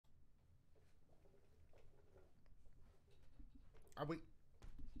Are we?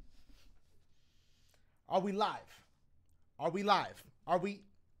 Are we live? Are we live? Are we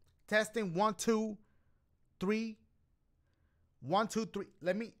testing? 1, 2, 3. 1, 2, 3.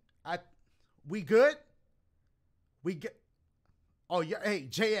 Let me. We good? We get. Oh yeah. Hey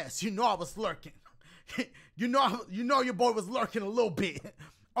JS, you know I was lurking. you know your boy was lurking a little bit.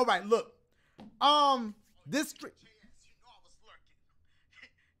 All right, look. This stream.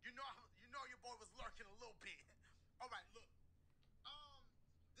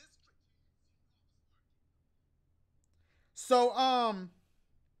 So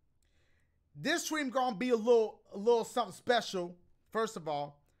this stream gonna be a little something special. First of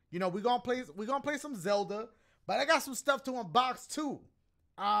all, you know we're gonna play some Zelda, but I got some stuff to unbox too.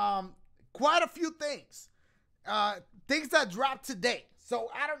 Quite a few things, things that dropped today. So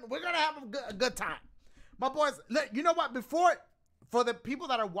we're gonna have a good time, my boys. You know what? For the people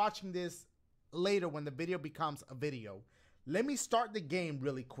that are watching this later when the video becomes a video, let me start the game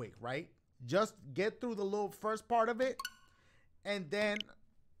really quick, right? Just get through the little first part of it. And then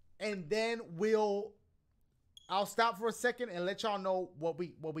I'll stop for a second and let y'all know what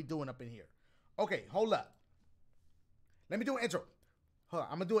we doing up in here. Okay, hold up. Let me do an intro. Hold on,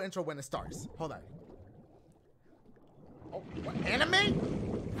 I'm gonna do an intro when it starts. Hold on. Oh, what, anime?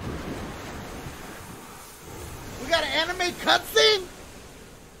 We got an anime cutscene?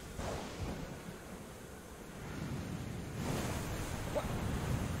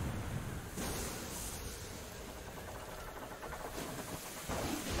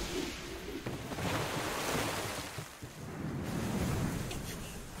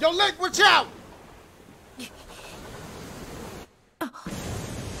 Yo, Link, watch out!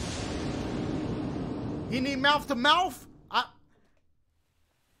 He need mouth to mouth?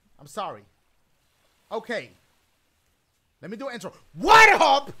 I'm sorry. Okay. Let me do an intro. What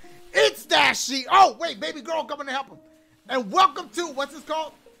up? It's Dashie. Oh, wait, baby girl coming to help him. And welcome to, what's this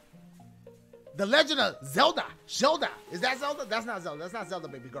called? The Legend of Zelda. Zelda. Is that Zelda? That's not Zelda. That's not Zelda,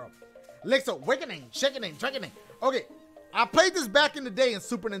 baby girl. Link's Awakening, Shakening, Trackening. Okay. I played this back in the day in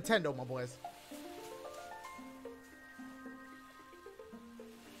Super Nintendo, my boys.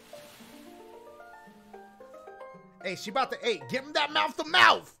 Hey, she about to, hey, give him that mouth to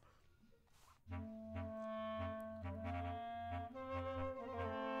mouth.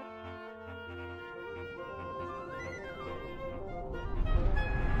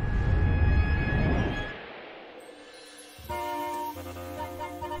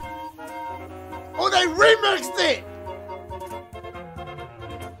 Oh, they remixed it.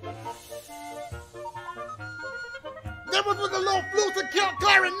 That was with the little flutes and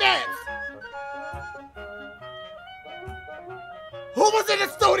clarinets. Who was in the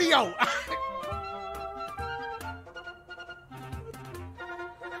studio?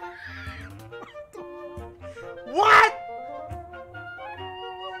 What?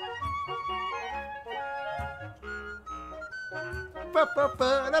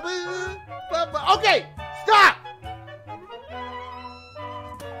 Okay, stop.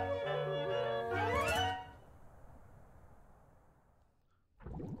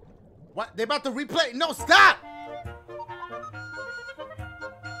 What? They about to replay? No, stop!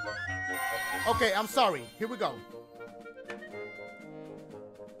 Okay, I'm sorry. Here we go.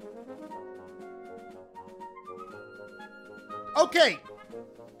 Okay.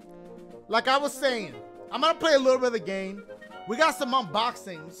 Like I was saying, I'm gonna play a little bit of the game. We got some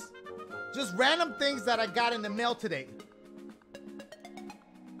unboxings. Just random things that I got in the mail today.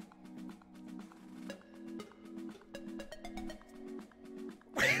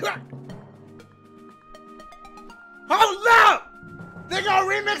 Hold up! They gonna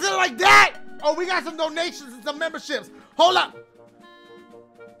remix it like that? Oh, we got some donations and some memberships. Hold up.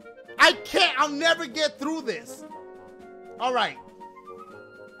 I can't. I'll never get through this. All right.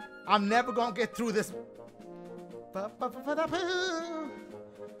 I'm never gonna get through this.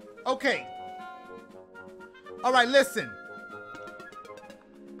 Okay. All right, listen.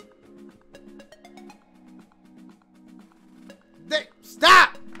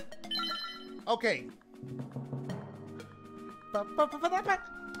 Stop! Okay.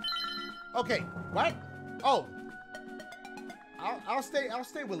 Okay, what? Oh. I'll stay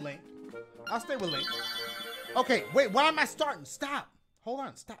with Link. I'll stay with Link. Okay, wait, why am I starting? Stop. Hold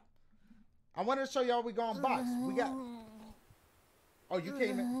on, stop. I wanted to show y'all we going box. We got. Oh, you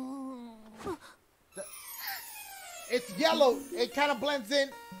came in. It's yellow. It kind of blends in.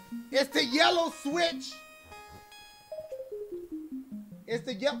 It's the yellow switch. It's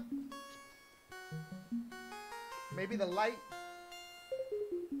the yellow. Maybe the light.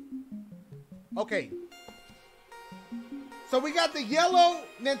 Okay. So we got the yellow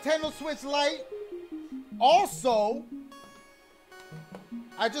Nintendo Switch light. Also,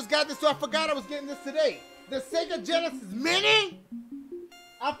 I just got this, so I forgot I was getting this today. The Sega Genesis Mini?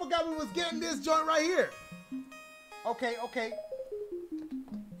 I forgot we was getting this joint right here. Okay, okay.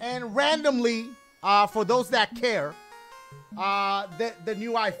 And randomly, for those that care, the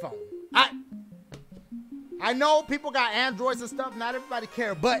new iPhone. I know people got Androids and stuff. Not everybody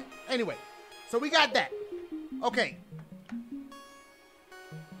care, but anyway. So we got that. Okay.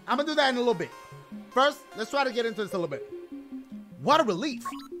 I'm gonna do that in a little bit. First, let's try to get into this a little bit. What a relief.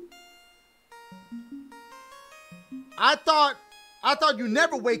 I thought you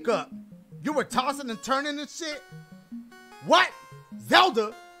never wake up. You were tossing and turning and shit. What?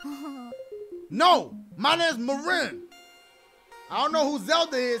 Zelda? No, my name's Marin. I don't know who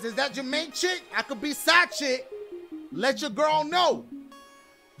Zelda is. Is that your main chick? I could be side chick. Let your girl know.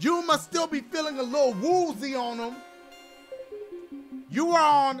 You must still be feeling a little woozy on them. You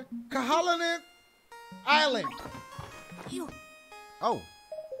are on Kahalanen Island. Oh.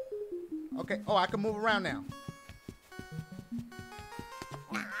 Okay. Oh, I can move around now.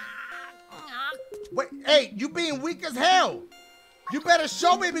 Wait, hey, you being weak as hell. You better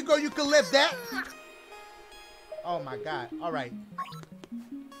show baby girl you can lift that. Oh my God. All right.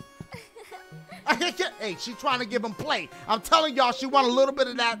 Hey, she trying to give him play. I'm telling y'all, she want a little bit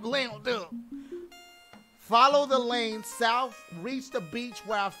of that lane, dude. Follow the lane south, reach the beach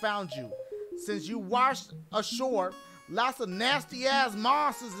where I found you. Since you washed ashore, lots of nasty ass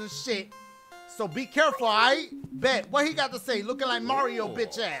monsters and shit. So be careful, alright? Bet. What he got to say? Looking like Mario,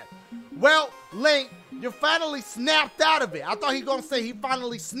 bitch ass. Well, Link, you finally snapped out of it. I thought he gonna say he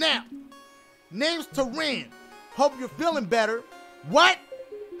finally snapped. Name's Tarin. Hope you're feeling better. What?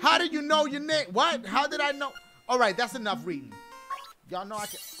 How did you know your name? What? How did I know? All right, that's enough reading. Y'all know I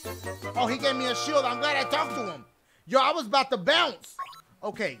can. Oh, he gave me a shield. I'm glad I talked to him. Yo, I was about to bounce.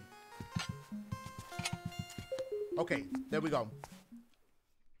 Okay. Okay, there we go.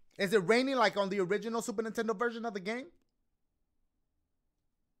 Is it raining like on the original Super Nintendo version of the game?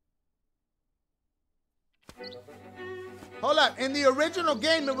 Hold up. In the original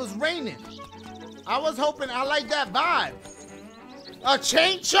game, it was raining. I was hoping. I like that vibe. A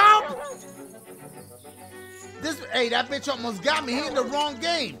chain chomp? Hey, that bitch almost got me. He in the wrong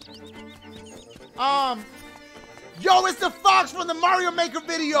game. Yo, it's the Fox from the Mario Maker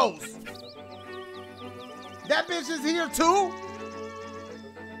videos. That bitch is here too?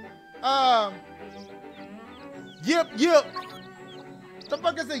 Yip. The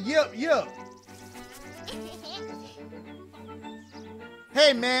fuck is a yip?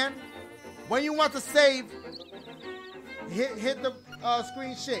 Hey, man. When you want to save, hit the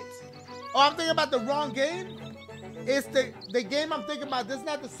screen shits. Oh, I'm thinking about the wrong game? It's the game I'm thinking about. This is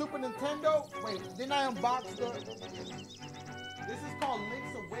not the Super Nintendo. Wait, didn't I unbox the... This is called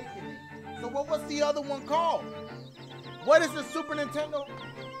Link's Awakening. So what was the other one called? What is the Super Nintendo?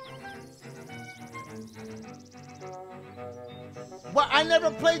 What? I never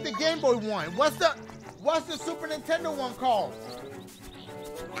played the Game Boy one. What's the Super Nintendo one called?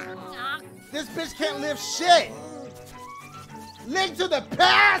 This bitch can't lift shit. Link to the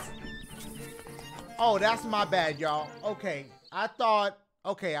Past? Oh, that's my bad, y'all. Okay, I thought...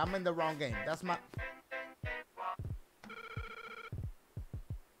 Okay, I'm in the wrong game. That's my...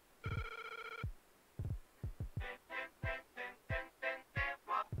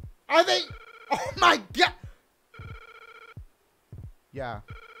 Are they... Oh, my God. Yeah.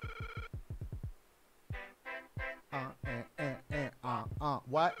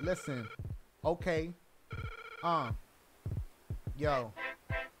 What? Listen. Okay. Yo.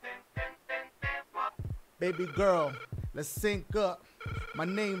 Baby girl, let's sync up. My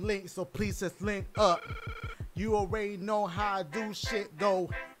name Link, so please let's link up. You already know how I do shit, though.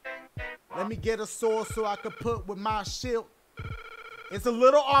 Let me get a sword so I can put with my shield. It's a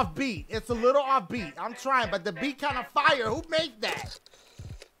little offbeat. I'm trying, but the beat kind of fire. Who made that?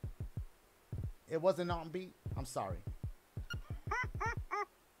 It wasn't on beat? I'm sorry.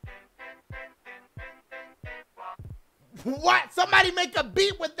 What? Somebody make a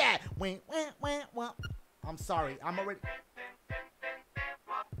beat with that. I'm sorry. I'm already...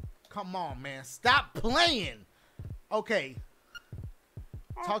 Come on, man. Stop playing. Okay.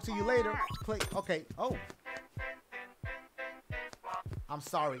 Talk to you later. Play. Okay. Oh. I'm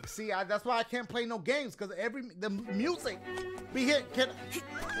sorry. See, that's why I can't play no games, because the music be hit.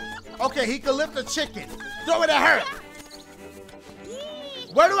 Okay, he can lift a chicken. Throw it at her.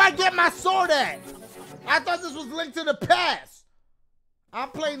 Where do I get my sword at? I thought this was Link to the Past. I'm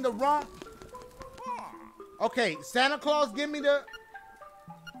playing the wrong... Okay, Santa Claus, give me the...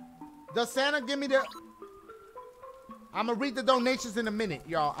 Does Santa give me the... I'm gonna read the donations in a minute,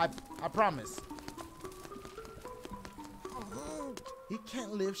 y'all. I promise. He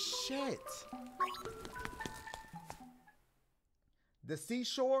can't lift shit. The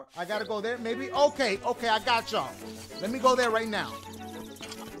seashore? I gotta go there, maybe? Okay, I got y'all. Let me go there right now.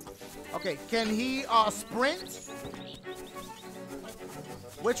 Okay, can he sprint?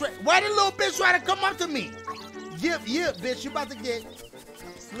 Which way? Why did little bitch try to come up to me? Yip, bitch, you about to get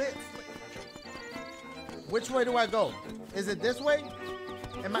slit. Which way do I go? Is it this way?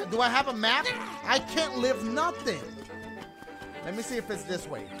 Do I have a map? I can't live nothing. Let me see if it's this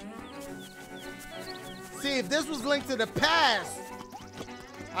way. See, if this was linked to the past,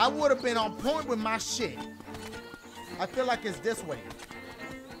 I would have been on point with my shit. I feel like it's this way.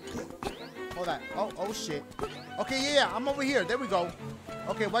 Hold on. Oh shit. Okay, yeah, I'm over here. There we go.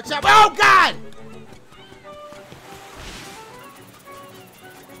 Okay, watch out. Oh, God!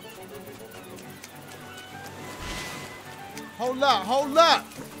 Hold up.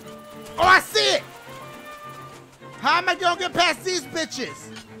 Oh, I see it! How am I gonna get past these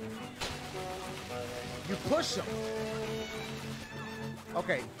bitches? You push them.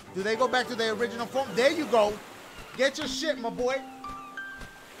 Okay, do they go back to their original form? There you go. Get your shit, my boy.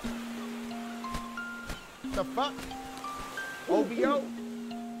 The fuck? OVO?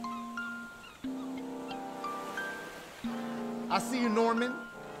 I see you, Norman.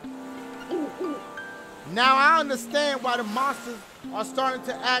 Now I understand why the monsters are starting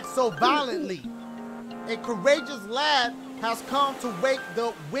to act so violently. A courageous lad has come to wake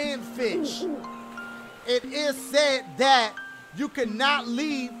the windfish. It is said that you cannot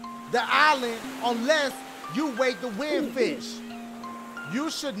leave the island unless you wake the windfish. You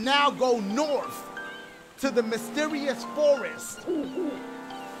should now go north to the mysterious forest.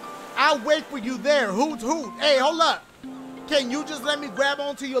 I'll wait for you there. Hoot, hoot. Hey, hold up. Can you just let me grab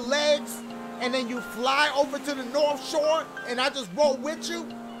onto your legs and then you fly over to the North Shore and I just roll with you?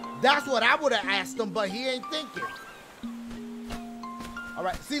 That's what I would have asked him, but he ain't thinking. All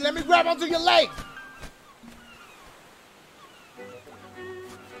right, see, let me grab onto your legs.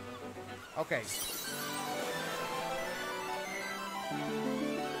 Okay.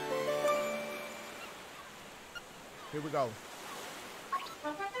 Here we go.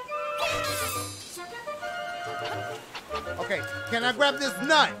 Okay, can I grab this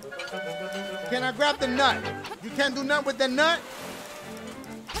nut? Can I grab the nut? You can't do nothing with the nut?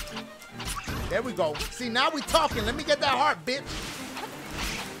 There we go. See, now we talking. Let me get that heart, bitch.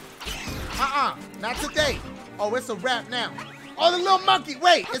 Not today. Oh, it's a wrap now. Oh, the little monkey.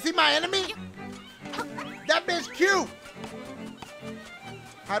 Wait, is he my enemy? That bitch cute.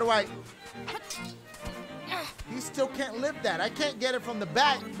 How do I... He still can't lift that. I can't get it from the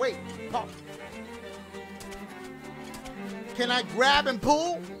back. Wait. Pop. Can I grab and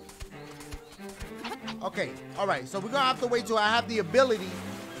pull? Okay. All right. So we're going to have to wait till I have the ability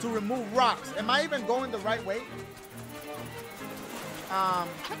to remove rocks. Am I even going the right way?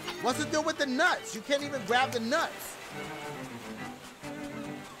 What's the deal with the nuts? You can't even grab the nuts.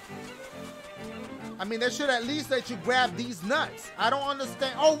 I mean, they should at least let you grab these nuts. I don't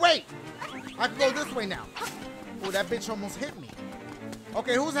understand. Oh, wait. I can go this way now. Oh, that bitch almost hit me.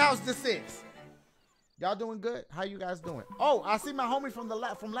 Okay, whose house this is? Y'all doing good? How you guys doing? Oh, I see my homie from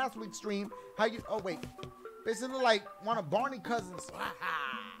last week's stream. How you? Oh, wait. Bitch, it look like one of Barney cousins. Hey,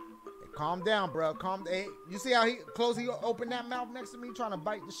 calm down, bro. Calm. Hey, you see how he opened that mouth next to me, trying to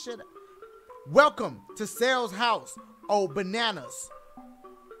bite the shit out. Welcome to Sale's house. Oh, bananas.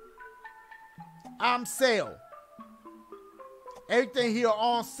 I'm Sale. Everything here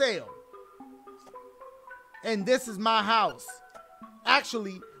on sale. And this is my house.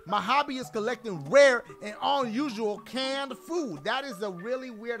 Actually, my hobby is collecting rare and unusual canned food. That is a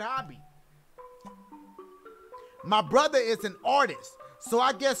really weird hobby. My brother is an artist, so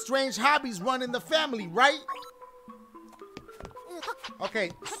I guess strange hobbies run in the family, right?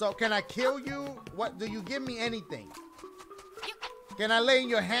 Okay, so can I kill you? What, do you give me anything? Can I lay in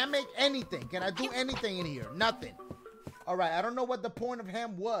your hammock? Anything. Can I do anything in here? Nothing. All right, I don't know what the point of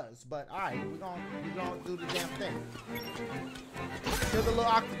him was, but all right, we're gonna do the damn thing. Kill the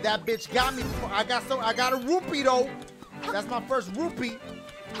little that bitch got me. I got a rupee though. That's my first rupee.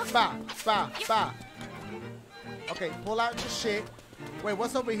 Bah, bah, bah. Okay, pull out your shit. Wait,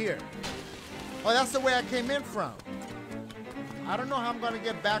 what's over here? Oh, that's the way I came in from. I don't know how I'm gonna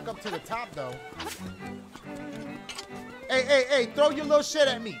get back up to the top though. Hey, hey, hey, throw your little shit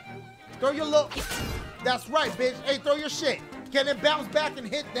at me. Throw your little... That's right, bitch. Hey, throw your shit. Can it bounce back and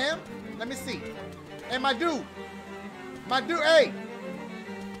hit them? Let me see. Hey, my dude. My dude, hey.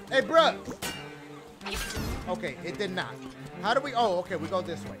 Hey, bruh. Okay, it did not. How do we... Oh, okay, we go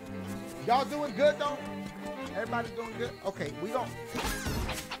this way. Y'all doing good, though? Everybody doing good? Okay, we go...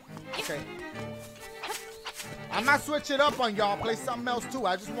 Okay. I might switch it up on y'all, play something else too.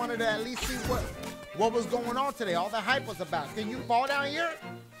 I just wanted to at least see what was going on today. All the hype was about. Can you fall down here?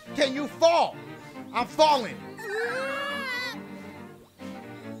 Can you fall? I'm falling.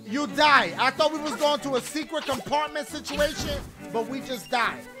 You died. I thought we was going to a secret compartment situation, but we just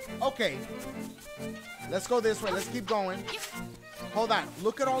died. Okay. Let's go this way. Let's keep going. Hold on.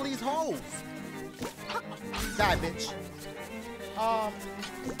 Look at all these holes. Die, bitch.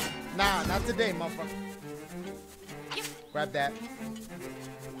 Nah, not today, motherfucker. Grab that.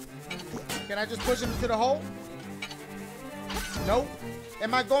 Can I just push him into the hole? Nope.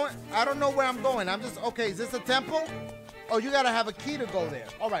 Am I going? I don't know where I'm going. I'm just, okay, is this a temple? Oh, you gotta have a key to go there.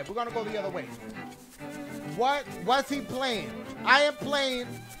 All right, we're gonna go the other way. What's he playing? I am playing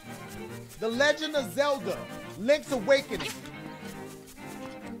The Legend of Zelda, Link's Awakening.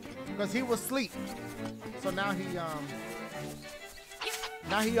 Because he was asleep. So now he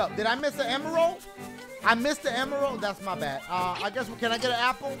up. Did I miss the emerald? I missed the emerald? That's my bad. I guess, can I get an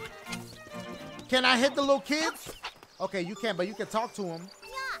apple? Can I hit the little kids? Okay, you can, but you can talk to them.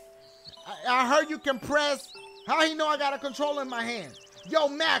 I heard you can press. How he know I got a controller in my hand? Yo,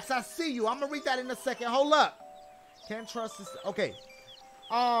 Max, I see you. I'm gonna read that in a second. Hold up. Can't trust this. Okay.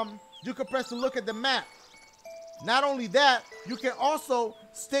 You can press to look at the map. Not only that, you can also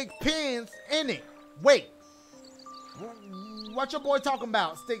stick pins in it. Wait. What your boy talking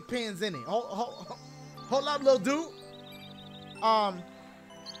about? Stick pins in it. Hold up, little dude.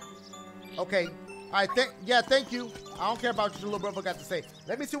 Okay. All right. Thank you. I don't care about what your little brother got to say.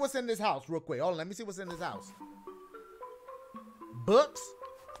 Let me see what's in this house real quick. Hold on. Let me see what's in this house. Books?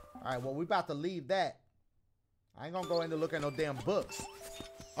 All right. Well, we about to leave that. I ain't gonna go in to look at no damn books.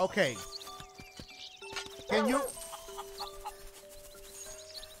 Okay. Can you?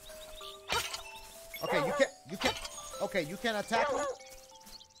 Okay, you can't. Okay, you can't attack him.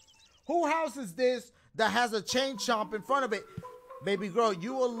 Who house is this that has a chain chomp in front of it? Baby girl,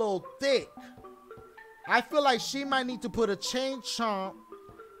 you a little thick. I feel like she might need to put a chain chomp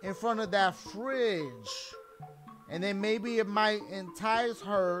in front of that fridge. And then maybe it might entice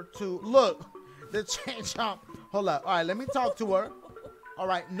her to, look, the chain chomp. Hold up. All right, let me talk to her. All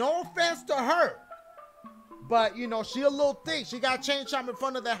right, no offense to her. But, you know, she a little thick. She got chain chomp in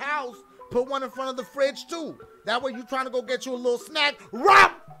front of the house. Put one in front of the fridge, too. That way you trying to go get you a little snack.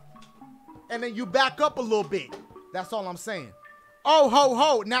 Rop! And then you back up a little bit. That's all I'm saying. Oh, ho,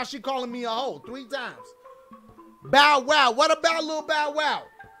 ho. Now she calling me a hoe 3 times. Bow Wow. What about Lil Bow Wow?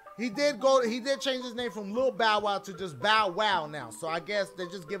 He did change his name from Lil Bow Wow to just Bow Wow now. So I guess they're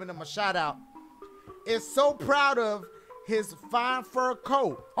just giving him a shout out. Is so proud of his fine fur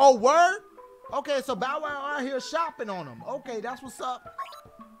coat. Oh, word? Okay, so Bow Wow out here shopping on him. Okay, that's what's up.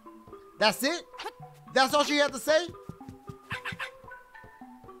 That's it? That's all she had to say?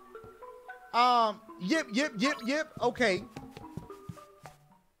 Yip. Okay.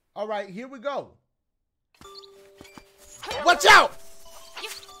 All right, here we go. Watch out!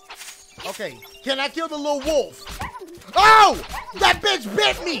 Okay, can I kill the little wolf? Oh! That bitch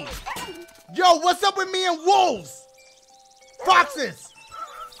bit me! Yo, what's up with me and wolves? Foxes!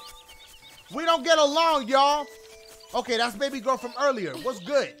 We don't get along, y'all. Okay, that's baby girl from earlier. What's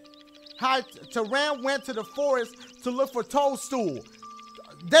good? Hi, Taran went to the forest to look for Toadstool.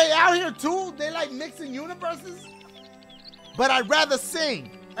 They out here too? They like mixing universes? But I'd rather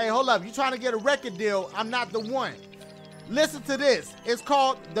sing. Hey, hold up. You trying to get a record deal? I'm not the one. Listen to this. It's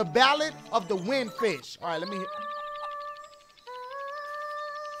called The Ballad of the Windfish. All right, let me hear.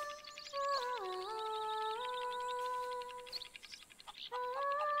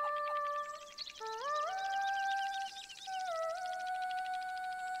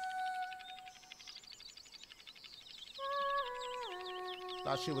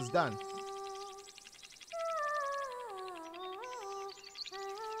 Thought she was done.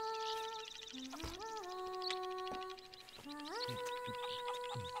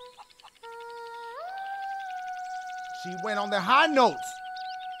 She went on the high notes.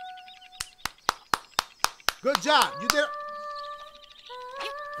 Good job. You did.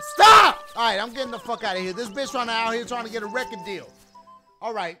 Stop! All right, I'm getting the fuck out of here. This bitch out here trying to get a record deal.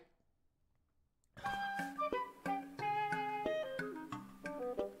 All right.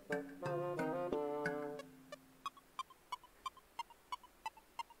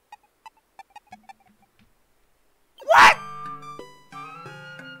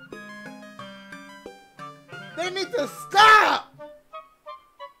 They need to stop!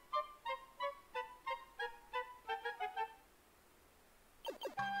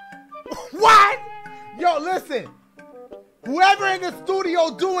 What? Yo, listen. Whoever in the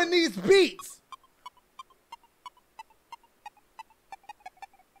studio doing these beats.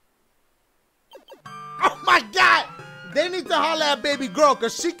 Oh my God! They need to holler at baby girl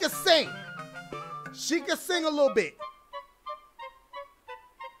because she can sing. She can sing a little bit.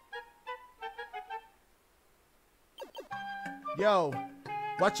 Yo,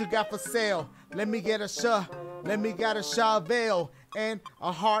 what you got for sale? Let me get a shovel and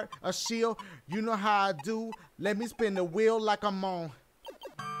a heart, a shield. You know how I do. Let me spin the wheel like I'm on.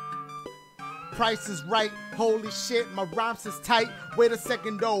 Price is right. Holy shit, my rhymes is tight. Wait a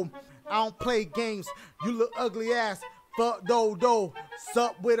second though. I don't play games. You look ugly ass. Fuck do.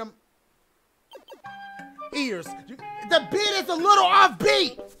 Sup with them ears. The beat is a little off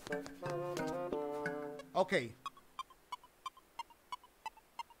beat. Okay.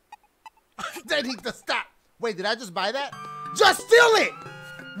 They need to stop. Wait, did I just buy that? Just steal it.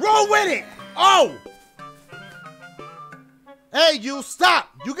 Roll with it. Oh. Hey, you stop.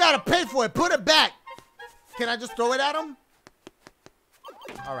 You gotta pay for it. Put it back. Can I just throw it at him?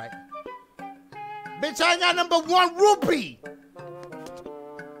 All right. Bitch, I got number 1 rupee.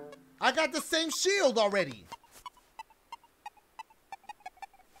 I got the same shield already.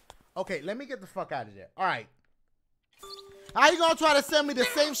 Okay, let me get the fuck out of there. All right. How you gonna try to send me the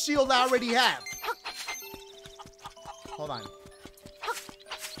same shield I already have? Hold on.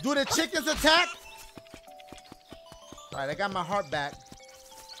 Do the chickens attack? All right, I got my heart back.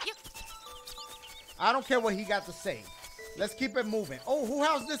 I don't care what he got to say. Let's keep it moving. Oh, who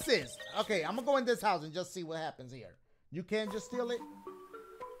house this is? Okay, I'm gonna go in this house and just see what happens here. You can't just steal it?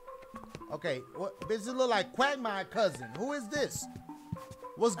 Okay, what? Does it look like Quagmire cousin? Who is this?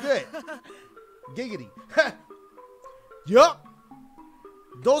 What's good? Giggity. Yup.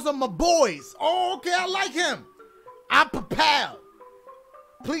 Those are my boys. Oh, okay, I like him. I'm Papal.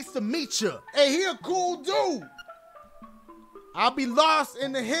 Pleased to meet you. Hey, he a cool dude. I'll be lost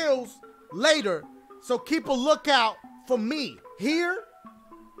in the hills later, so keep a lookout for me. Here?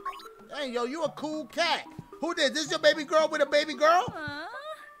 Hey, yo, you a cool cat. Who did? This your baby girl with a baby girl?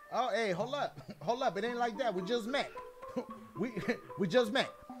 Oh, hey, hold up. Hold up. It ain't like that. We just met. we just met.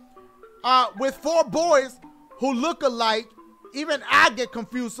 With 4 boys who look alike, even I get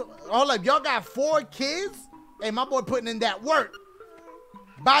confused. Hold up, y'all got 4 kids? Hey, my boy putting in that work.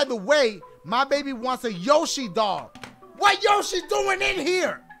 By the way, my baby wants a Yoshi doll. What Yoshi doing in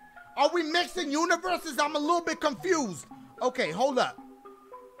here? Are we mixing universes? I'm a little bit confused. Okay, hold up.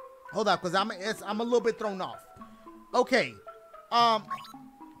 Hold up, because I'm a little bit thrown off. Okay.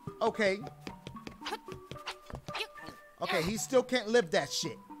 Okay. Okay, he still can't live that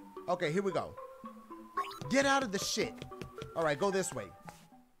shit. Okay, here we go. Get out of the shit. All right, go this way.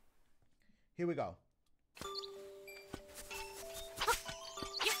 Here we go.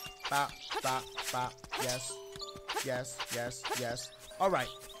 Bop, bop, bop. Yes. Yes, yes, yes. All right.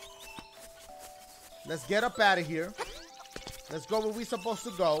 Let's get up out of here. Let's go where we supposed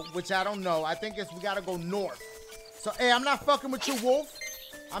to go, which I don't know. I think we gotta go north. So, hey, I'm not fucking with you, wolf.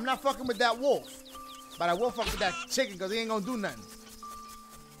 I'm not fucking with that wolf. But I will fuck with that chicken because he ain't gonna do nothing.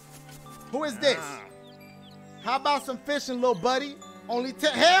 Who is this? How about some fishing, little buddy? Only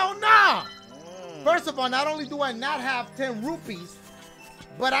 10? Hell nah! First of all, not only do I not have 10 rupees,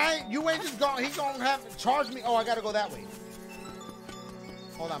 but you ain't just going, he gonna have to charge me. Oh, I gotta go that way.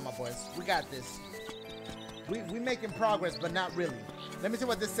 Hold on, my boys. We got this. We making progress, but not really. Let me see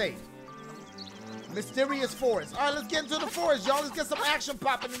what this say. Mysterious forest. All right, let's get into the forest, y'all. Let's get some action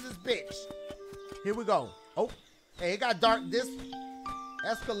popping in this bitch. Here we go. Oh, hey, it got dark. This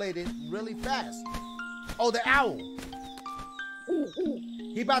escalated really fast. Oh, the owl.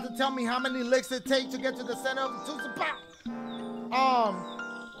 He about to tell me how many licks it takes to get to the center of the Tootsie Pop.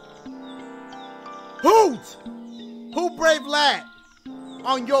 Hoot, brave lad,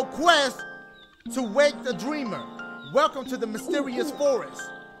 on your quest to wake the dreamer. Welcome to the mysterious forest.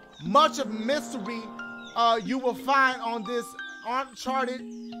 Much of mystery you will find on this uncharted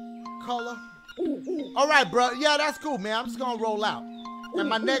color. All right, bro. Yeah, that's cool, man. I'm just gonna roll out. And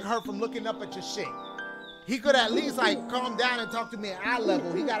my neck hurt from looking up at your shit. He could at least like calm down and talk to me at eye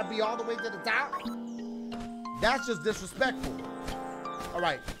level. He gotta be all the way to the top. That's just disrespectful. All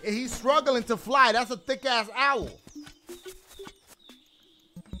right, he's struggling to fly. That's a thick ass owl.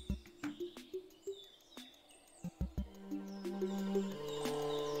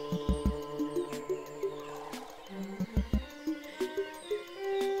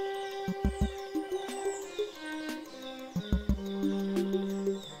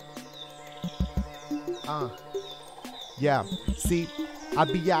 Yeah, see, I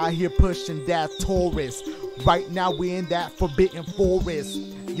be out here pushing that Taurus. Right now we in that forbidden forest.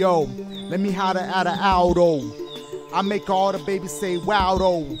 Yo, let me holler at a owl though. I make all the babies say wow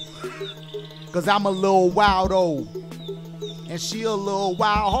though. Cause I'm a little wild though. And she a little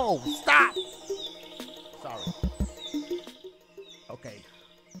wild hoe. Stop! Sorry. Okay.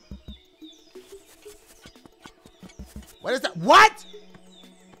 What is that? What?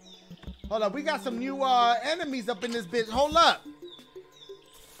 Hold up. We got some new enemies up in this bitch. Hold up.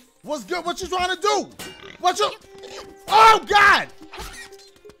 What's good? What you trying to do? What you? Oh, God.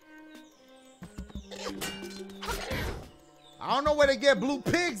 I don't know where they get blue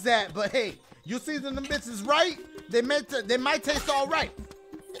pigs at, but hey, you season them bitches right, they might taste all right.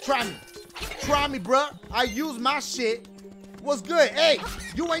 Try me. Try me, bruh. I use my shit. What's good? Hey,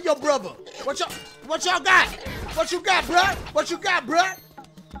 you and your brother. What y'all got? What you got, bruh? What you got, bruh?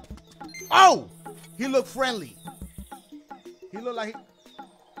 Oh, he look friendly. He look like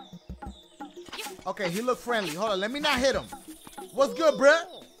okay, he look friendly. Hold on, let me not hit him. What's good, bruh?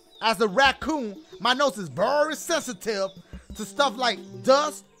 As a raccoon, my nose is very sensitive to stuff like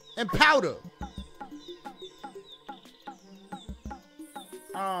dust and powder.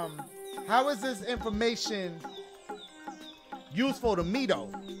 How is this information useful to me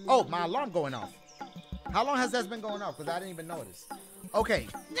though? Oh, my alarm going off. How long has that been going off? Because I didn't even notice. Okay.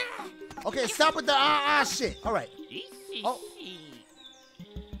 Okay, stop with the shit. All right. Oh.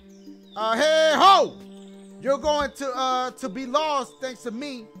 Hey ho! You're going to be lost thanks to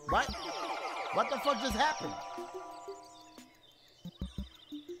me. What? What the fuck just happened?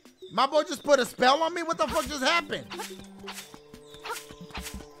 My boy just put a spell on me? What the fuck just happened?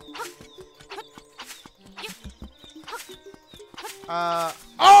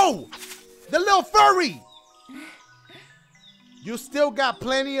 Oh! The little furry! You still got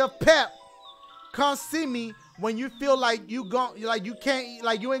plenty of pep. Come see me when you feel like you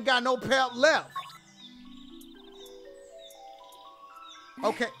ain't got no pep left.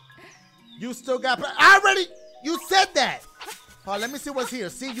 Okay. You still got pep. You said that. Oh, let me see what's here.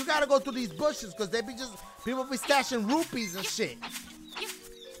 See, you gotta go through these bushes because they be just, people be stashing rupees and shit.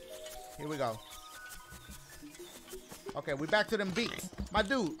 Here we go. Okay, we back to them beats. My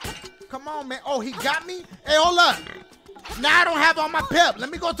dude, come on, man. Oh, he got me? Hey, hold up. Now I don't have all my pep. Let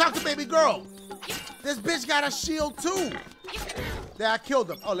me go talk to baby girl. This bitch got a shield too. There, I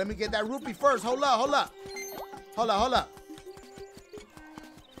killed him. Oh, let me get that rupee first. Hold up, hold up. Hold up, hold up.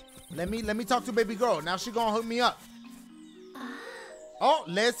 Let me talk to baby girl. Now she gonna hook me up. Oh,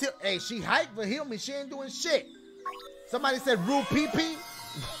 let's heal. Hey, she hyped for heal me. She ain't doing shit. Somebody said rupee pee.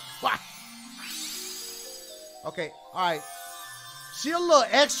 What? Okay, all right. She a little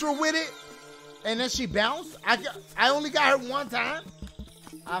extra with it, and then she bounced. I only got her one time.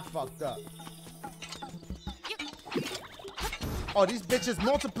 I fucked up. Oh, these bitches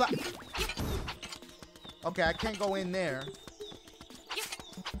multiply. Okay, I can't go in there.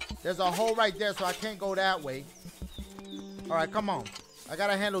 There's a hole right there, so I can't go that way. All right, come on. I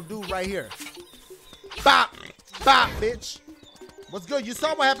gotta handle dude right here. Bop, bop, bitch. What's good? You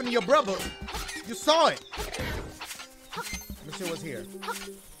saw what happened to your brother. You saw it. Let me see what's here.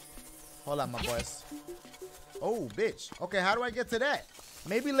 Hold on, my boys. Oh, bitch. Okay, how do I get to that?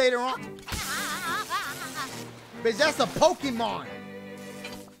 Maybe later on. Bitch, that's a Pokemon.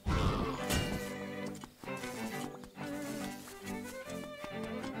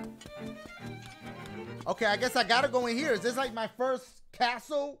 Okay, I guess I gotta go in here. Is this like my first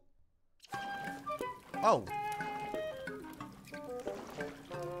castle? Oh.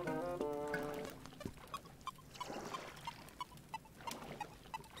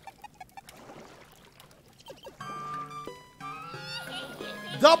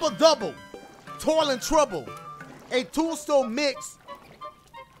 Double double, toil and trouble. A tombstone mix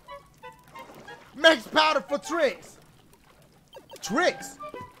makes powder for tricks. Tricks?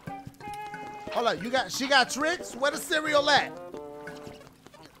 Hold on, she got tricks? Where the cereal at?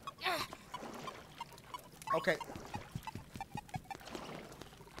 Okay.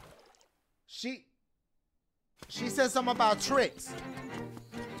 She said something about tricks.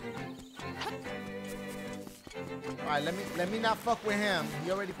 All right, let me not fuck with him.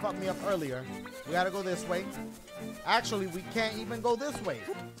 He already fucked me up earlier. We gotta go this way. Actually, we can't even go this way.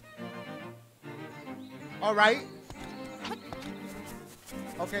 All right.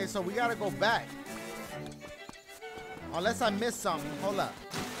 Okay, so we gotta go back. Unless I missed something. Hold up.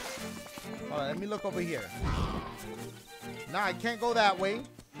 Hold on, let me look over here. Nah, I can't go that way.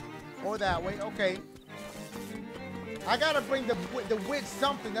 Or that way. Okay. I gotta bring the witch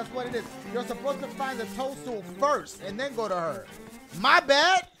something. That's what it is. You're supposed to find the toadstool first and then go to her. My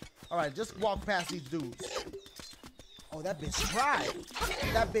bad. All right, just walk past these dudes. Oh, that bitch tried.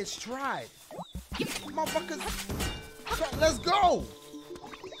 That bitch tried. Motherfuckers. Let's go.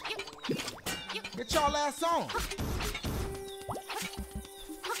 Get y'all ass on.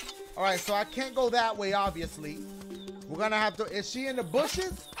 All right, so I can't go that way, obviously. We're gonna have to. Is she in the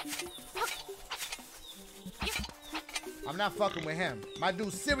bushes? I'm not fucking with him. My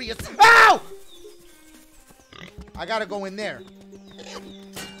dude's serious. Ow! I gotta go in there.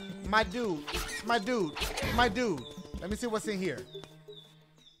 My dude. My dude. My dude. Let me see what's in here.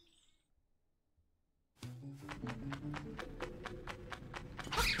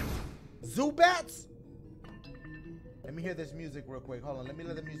 Zubats? Let me hear this music real quick. Hold on. Let me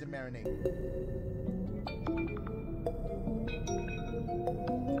let the music marinate.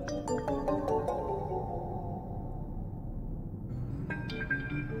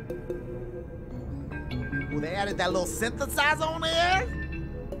 Ooh, they added that little synthesizer on there.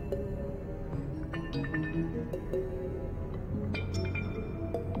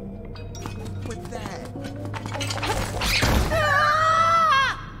 What's that?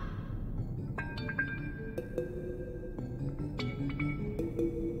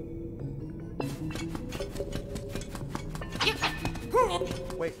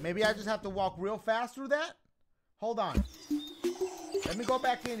 Wait, maybe I just have to walk real fast through that? Hold on. Let me go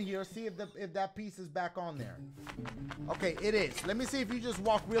back in here, see if that piece is back on there. Okay, it is. Let me see if you just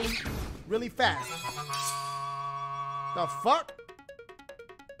walk really fast. The fuck?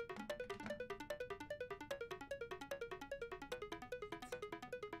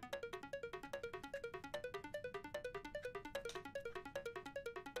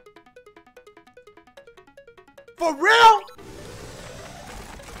 For real?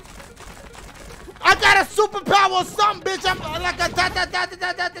 I got a superpower or something, bitch. I'm like a da.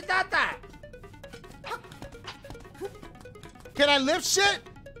 Can I lift shit?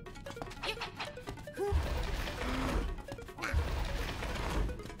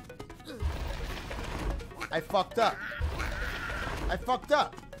 I fucked up. I fucked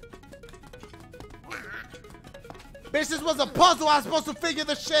up. Bitch, this was a puzzle. I was supposed to figure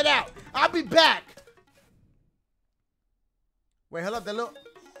the shit out. I'll be back. Wait, hold up, that little...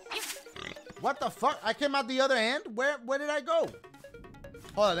 What the fuck? I came out the other end? Where did I go?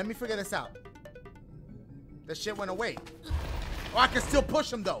 Hold on, let me figure this out. The shit went away. Oh, I can still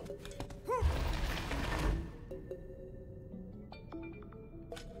push him though.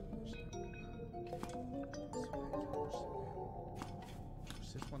 Push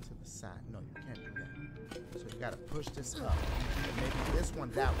this one to the side. No, you can't do that. So you gotta push this up. And maybe this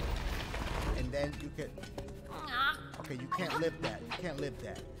one that way. And then you can... Okay, you can't lift that. You can't lift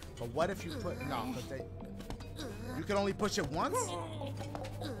that. But what if you put... No, because they... You can only push it once?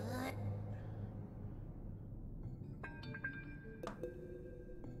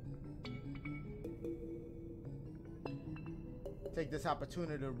 Take this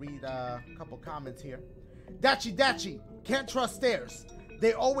opportunity to read a couple comments here. Dashie, can't trust stairs.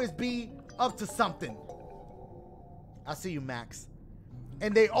 They always be up to something. I see you, Max.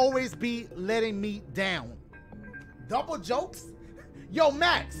 And they always be letting me down. Double jokes? Yo,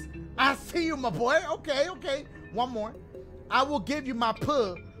 Max, I see you, my boy. Okay. One more. I will give you my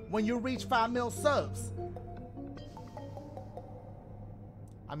puh when you reach 5 mil subs.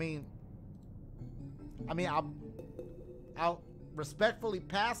 I mean, I'll respectfully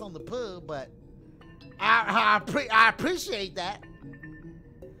pass on the puh, but I appreciate that.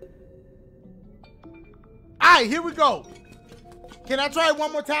 All right, here we go. Can I try it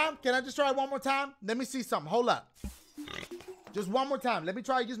one more time? Can I just try it one more time? Let me see something. Hold up. Just one more time. Let me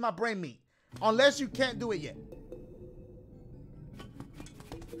try to use my brain meat. Unless you can't do it yet.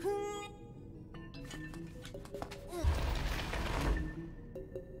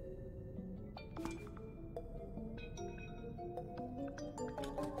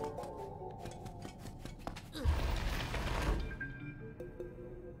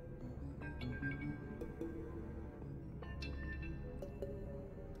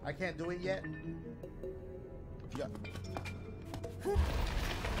 I can't do it yet? Yeah.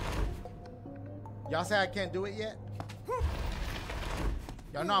 Y'all say I can't do it yet?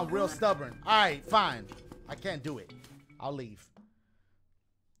 Y'all know I'm real stubborn. Alright, fine. I can't do it. I'll leave.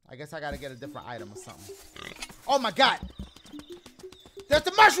 I guess I gotta get a different item or something. Oh my god! There's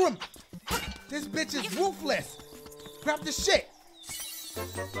the mushroom! This bitch is ruthless! Grab the shit!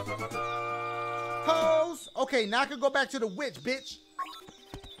 Pose! Okay, now I can go back to the witch, bitch.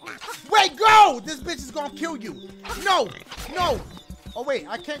 Wait, go! This bitch is gonna kill you. No! No! Oh wait,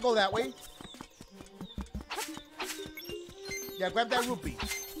 I can't go that way. Yeah, grab that rupee.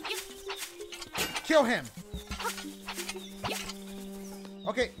 Kill him.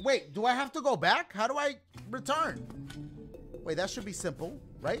 Okay, wait, do I have to go back? How do I return? Wait, that should be simple,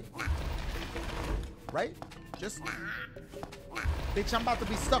 right? Right? Just... Bitch, I'm about to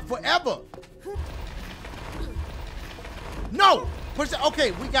be stuck forever. No! Push it.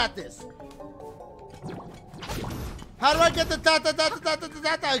 Okay, we got this. How do I get the da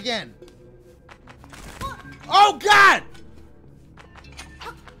again? Oh, God!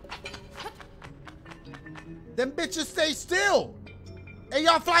 Them bitches stay still. Hey,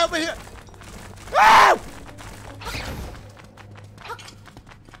 y'all fly over here. Ah!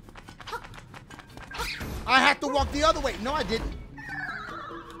 I had to walk the other way. No, I didn't.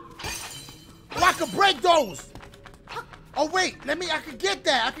 Oh, I could break those. Oh, wait. I could get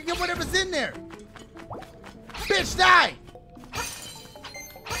that. I could get whatever's in there. Bitch, die.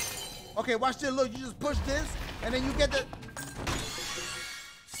 Okay, watch this. Look, you just push this, and then you get the...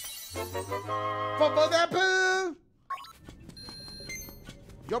 Fumble that poo.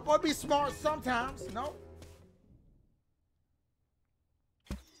 Your boy be smart sometimes, no?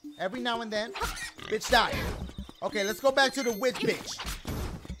 Every now and then. Bitch, die. Okay, let's go back to the witch bitch.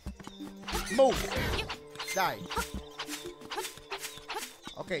 Move. Die.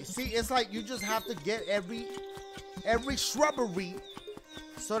 Okay, see, it's like you just have to get every shrubbery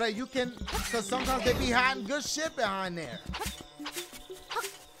so that you can, because sometimes they be hiding good shit behind there.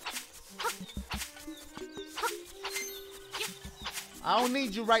 I don't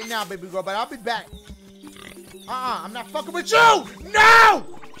need you right now, baby girl, but I'll be back. I'm not fucking with you! No!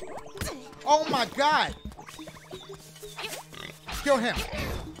 Oh my God. Kill him.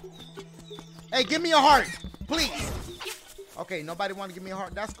 Hey, give me a heart, please. Okay, nobody want to give me a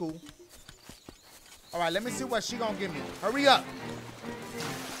heart. That's cool. All right, let me see what she gonna give me. Hurry up.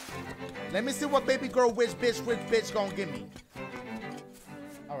 Let me see what baby girl witch bitch gonna give me.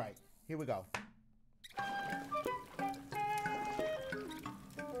 All right, here we go.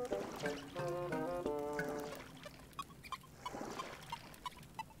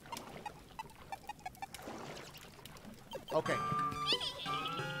 Okay.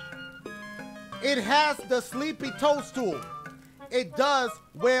 It has the sleepy toadstool. It does,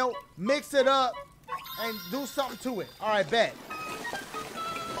 well, mix it up and do something to it. All right, bet.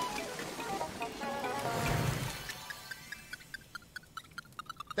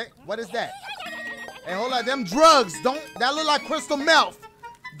 What is that? Hey, hold on. Them drugs, that look like crystal meth.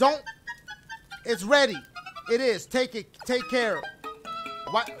 It's ready. It is. Take it. Take care.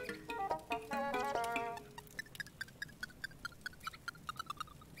 What?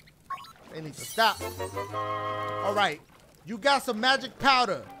 They need to stop. All right. You got some magic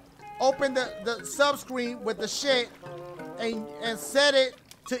powder. Open the sub screen with the shit and set it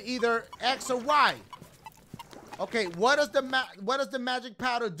to either X or Y. Okay, what does the magic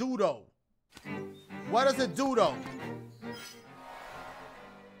powder do though? What does it do though?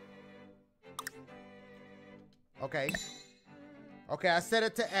 Okay. Okay, I set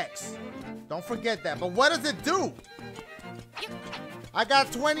it to X. Don't forget that. But what does it do? I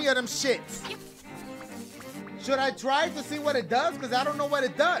got 20 of them shits. Should I try to see what it does? Because I don't know what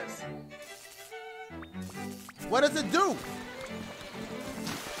it does. What does it do?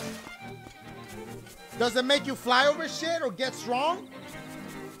 Does it make you fly over shit or get strong?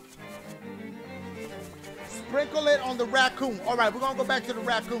 Sprinkle it on the raccoon. All right, we're going to go back to the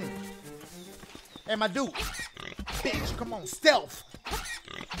raccoon. Hey, my dude. Bitch, come on, stealth.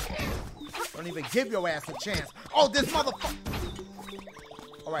 Don't even give your ass a chance. Oh, this motherfucker.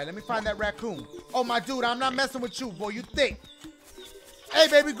 All right, let me find that raccoon. Oh, my dude, I'm not messing with you, boy. You thick. Hey,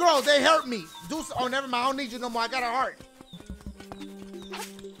 baby girl, they hurt me. Oh, never mind. I don't need you no more. I got a heart.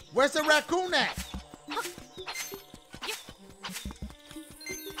 Where's the raccoon at?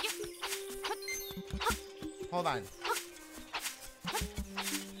 Hold on.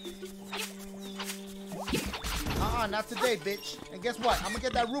 Not today, bitch. And guess what? I'm gonna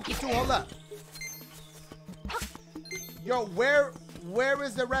get that rupee too. Hold up. Yo, where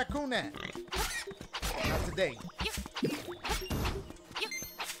is the raccoon at? Not today.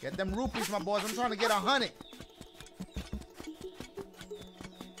 Get them rupees, my boys. I'm trying to get 100.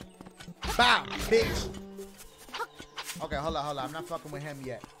 Bow, bitch. Okay, hold on. I'm not fucking with him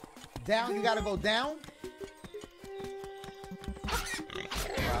yet. Down, you gotta go down. All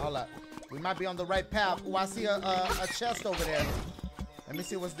right, hold up. We might be on the right path. Oh, I see a chest over there. Let me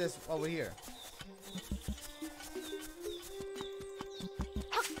see what's this over here.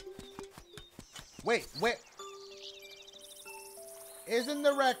 Wait. Isn't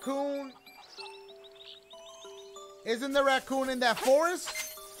the raccoon in that forest?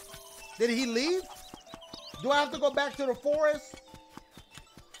 Did he leave? Do I have to go back to the forest?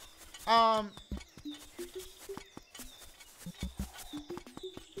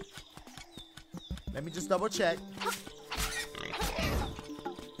 Let me just double check.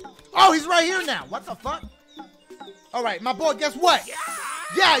 Oh, he's right here now. What the fuck? All right, my boy, guess what?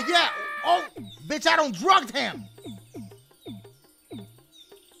 Yeah. Oh, bitch, I don't drugged him.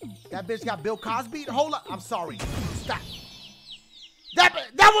 That bitch got Bill Cosby? Hold up. I'm sorry. Stop. That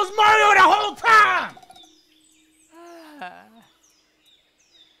was Mario the whole time.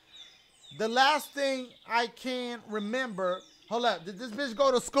 The last thing I can remember. Hold up. Did this bitch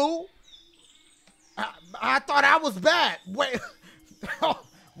go to school? I thought I was bad. Wait.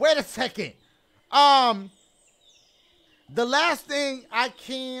 Wait a second. The last thing I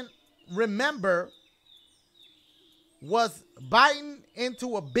can remember was biting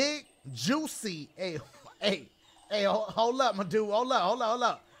into a big, juicy, hey, hold up, my dude. Hold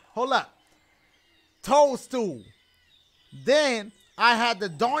up. Toadstool. Then I had the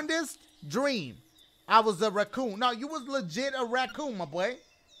darndest dream. I was a raccoon. No, you was legit a raccoon, my boy.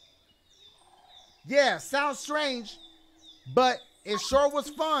 Yeah, sounds strange, but it sure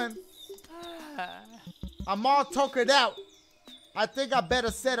was fun. I'm all tuckered out. I think I better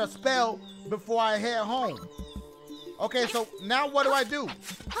set a spell before I head home. Okay, so now what do?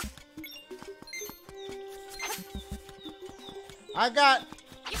 I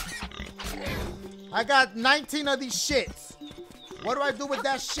got 19 of these shits. What do I do with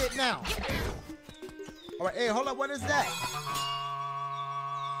that shit now? All right, hey, hold up, what is that?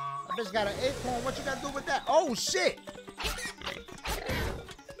 That bitch got an acorn. What you gotta do with that? Oh, shit.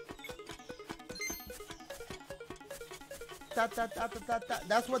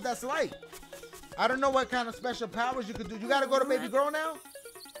 That's what that's like. I don't know what kind of special powers you could do. You gotta go to baby girl now?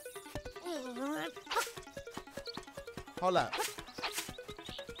 Hold up.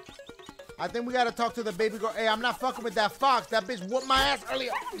 I think we gotta talk to the baby girl. Hey, I'm not fucking with that fox. That bitch whooped my ass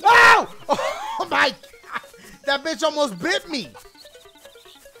earlier. Oh! Oh my God. That bitch almost bit me.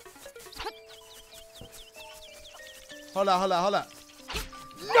 Hold up.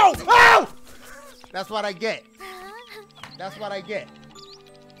 No! Oh! That's what I get.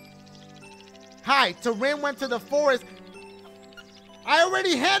 Hi, Tarin went to the forest. I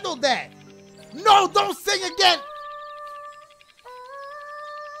already handled that. No, don't sing again.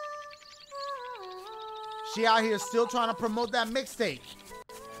 She out here still trying to promote that mixtape.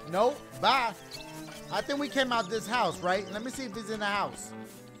 No, bye. I think we came out this house, right? Let me see if he's in the house.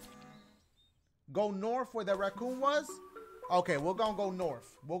 Go north where the raccoon was? Okay, we're gonna go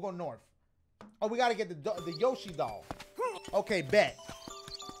north. We'll go north. Oh, we gotta get the Yoshi doll. Okay, bet.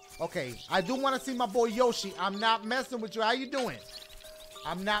 Okay, I do want to see my boy Yoshi. I'm not messing with you. How you doing?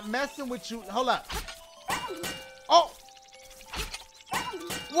 I'm not messing with you. Hold up. Oh!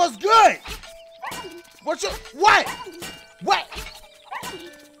 What's good? What?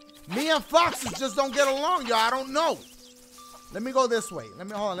 Me and foxes just don't get along, y'all. I don't know. Let me go this way.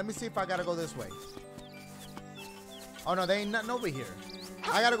 Hold on. Let me see if I gotta go this way. Oh no, there ain't nothing over here.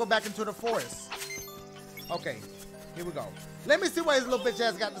 I gotta go back into the forest. Okay, here we go. Let me see what his little bitch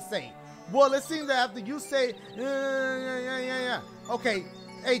ass got to say. Well, it seems that after you say, yeah. Okay,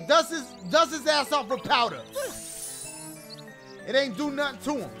 hey, dust his ass off with powder. It ain't do nothing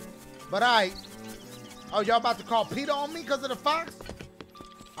to him. But all right. Oh, y'all about to call PETA on me because of the fox?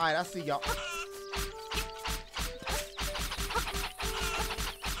 All right, I see y'all.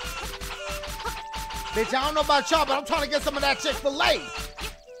 Bitch, I don't know about y'all, but I'm trying to get some of that Chick-fil-A.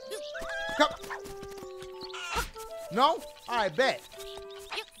 Come. No? All right, bet.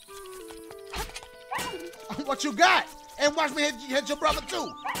 What you got? And watch me hit your brother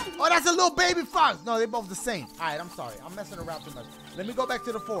too. Oh, that's a little baby fox. No, they're both the same. All right, I'm sorry. I'm messing around too much. Let me go back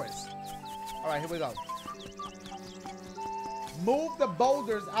to the forest. All right, here we go. Move the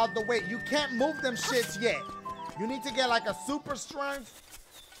boulders out the way. You can't move them shits yet. You need to get like a super strength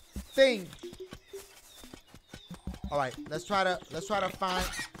thing. All right, let's try to find.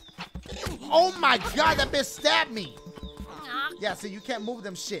 Oh my God, that bitch stabbed me. Yeah, so you can't move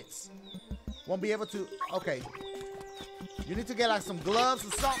them shits. Won't be able to. Okay. You need to get like some gloves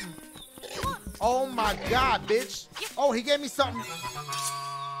or something. Oh my God, bitch. Oh, he gave me something.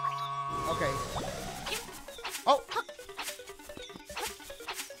 Okay. Oh.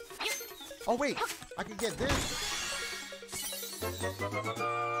 Oh wait, I can get this.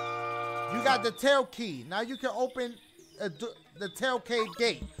 You got the tail key. Now you can open the tail cave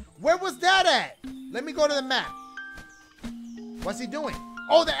gate. Where was that at? Let me go to the map. What's he doing?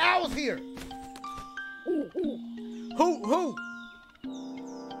 Oh, the owl's here. Who?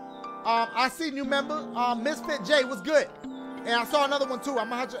 I see new member. Misfit J was good. And I saw another one too. I'm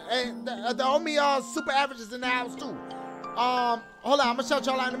gonna have to. And the only super averages in the house too. Hold on. I'm gonna shout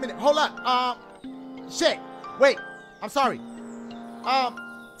y'all out in a minute. Hold up. Shit. Wait. I'm sorry.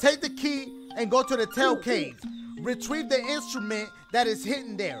 Take the key and go to the tail cave. Retrieve the instrument that is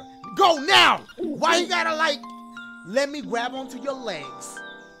hidden there. Go now. Why you gotta like? Let me grab onto your legs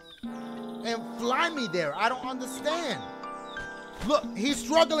and fly me there. I don't understand. Look, he's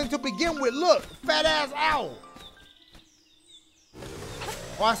struggling to begin with. Look, fat ass owl.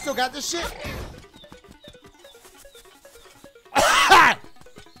 Oh, I still got this shit.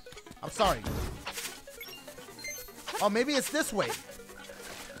 I'm sorry. Oh, maybe it's this way.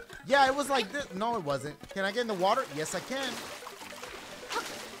 Yeah, it was like this. No, it wasn't. Can I get in the water? Yes, I can.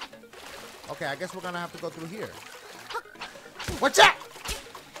 Okay, I guess we're gonna have to go through here. Watch out!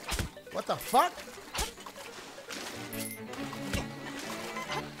 What the fuck?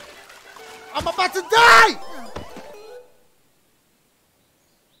 I'm about to die!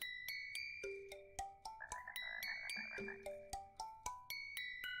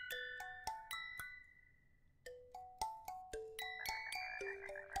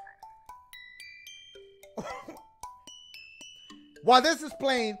 While this is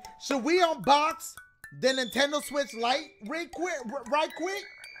playing, should we unbox the Nintendo Switch Lite right quick?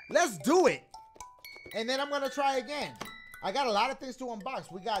 Let's do it. And then I'm gonna try again. I got a lot of things to unbox.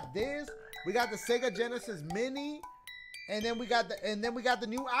 We got this, we got the Sega Genesis Mini, and then we got the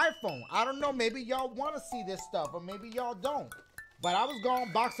new iPhone. I don't know, maybe y'all want to see this stuff, or maybe y'all don't. But I was gonna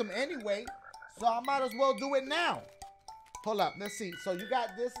unbox them anyway, so I might as well do it now. Hold up, let's see. So you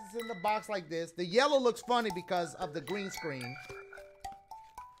got this, it's in the box like this. The yellow looks funny because of the green screen.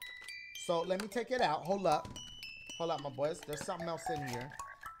 So let me take it out. Hold up. Hold up, my boys. There's something else in here.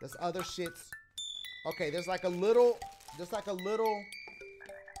 There's other shits. Okay, there's like a little, oh, let me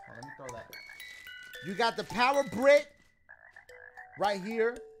throw that. You got the power brick right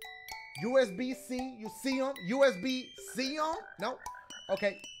here. USB-C, you see them? USB-C on? No?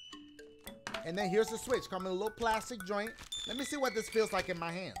 Okay. And then here's the switch. Come in a little plastic joint. Let me see what this feels like in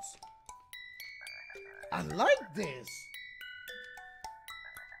my hands. I like this.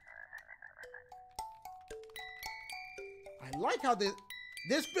 I like how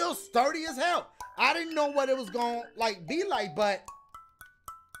this feels sturdy as hell. I didn't know what it was gonna be like, but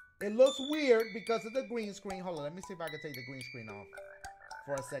it looks weird because of the green screen. Hold on, let me see if I can take the green screen off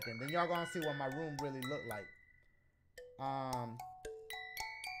for a second. Then y'all gonna see what my room really looked like.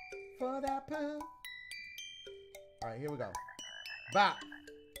 For that poo. All right, here we go. Bop.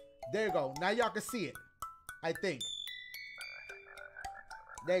 There you go. Now y'all can see it, I think.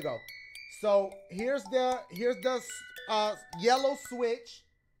 There you go. So here's the yellow switch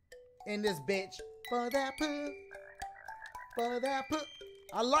in this bitch. For that poo. For that poo.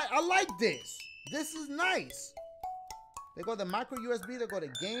 I like this. This is nice. They go the micro USB. They go the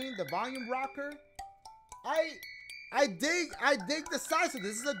game, the volume rocker. I dig the size of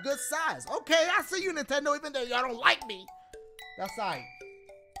this. This is a good size. Okay, I see you, Nintendo, even though y'all don't like me. That's alright.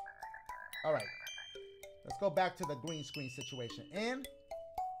 Alright. Let's go back to the green screen situation. And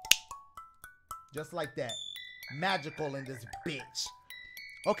just like that. Magical in this bitch.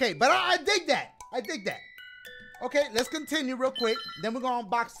 Okay, but I dig that. I dig that. Okay, let's continue real quick. Then we're gonna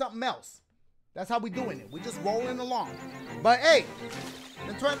unbox something else. That's how we doing it. We just rolling along. But hey,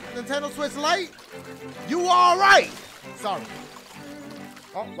 Nintendo Switch Lite, you all right? Sorry.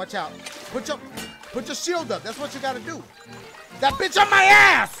 Oh, watch out. Put your shield up. That's what you gotta do. That bitch on my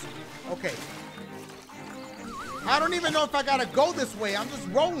ass. Okay. I don't even know if I gotta go this way. I'm just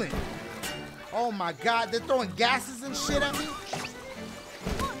rolling. Oh my God, they're throwing gases and shit at me.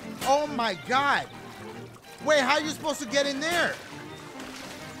 Oh my God. Wait, how are you supposed to get in there?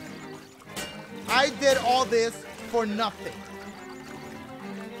 I did all this for nothing.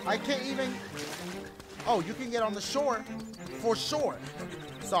 I can't even. Oh, you can get on the shore for sure.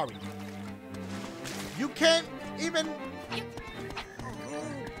 Sorry. You can't even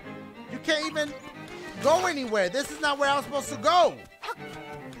go anywhere. This is not where I was supposed to go.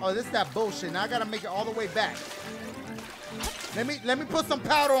 Oh, this is that bullshit. Now I gotta make it all the way back. Let me put some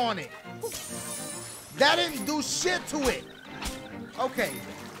powder on it. That didn't do shit to it. Okay.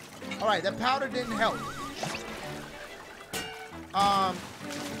 All right, the powder didn't help.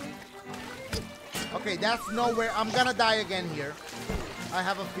 Okay, that's nowhere. I'm gonna die again here. I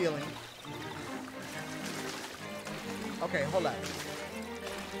have a feeling. Okay, hold on.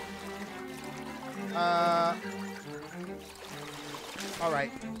 All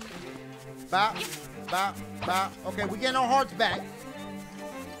right. Bop, bop, bop. Okay, we're getting our hearts back.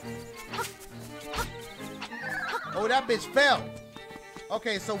 Oh, that bitch fell.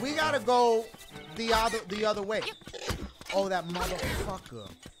 Okay, so we gotta go the other way. Oh, that motherfucker.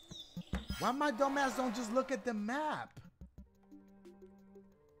 Why my dumbass don't just look at the map?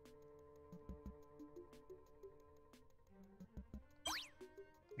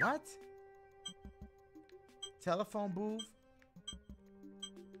 What? Telephone booth?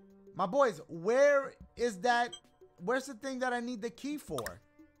 My boys, where is that? Where's the thing that I need the key for?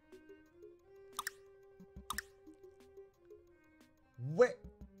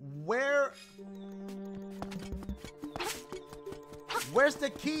 Where's the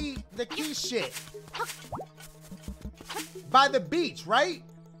key shit? By the beach, right?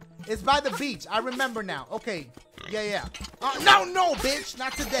 It's by the beach. I remember now. Okay. Yeah. No, bitch.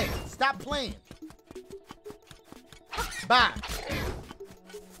 Not today. Stop playing. Bye.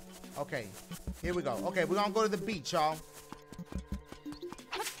 Okay. Here we go. Okay, we're gonna go to the beach, y'all.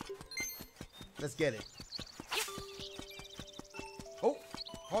 Let's get it. Oh,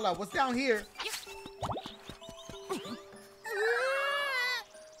 hold on. What's down here?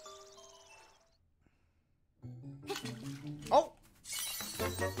 Oh.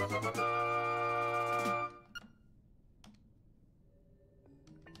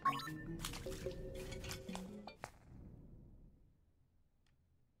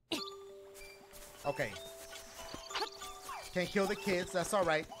 Okay. Can't kill the kids. That's all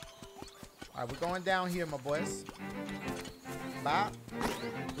right. All right, we're going down here, my boys. Bop.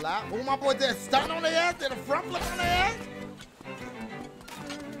 Blah. Oh, my boy, they're starting on their ass. They're the front flip on their ass.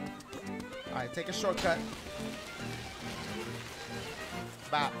 All right, take a shortcut.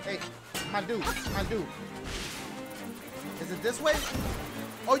 Bop. Hey, my dude. Is it this way?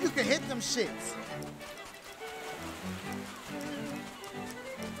 Oh, you can hit them shits.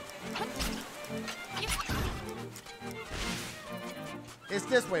 It's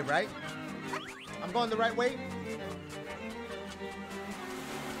this way, right? I'm going the right way?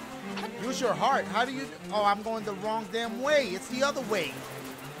 Use your heart. How do you... Oh, I'm going the wrong damn way. It's the other way.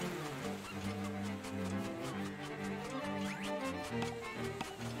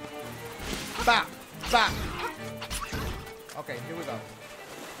 Bop. Bop. Okay, here we go.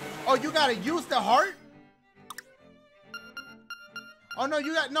 Oh, you gotta use the heart? Oh, no,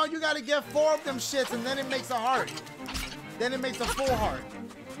 you gotta get 4 of them shits and then it makes a heart. Then it makes a full heart.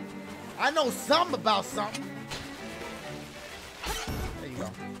 I know something about something. There you go.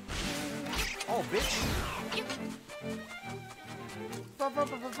 Oh, bitch.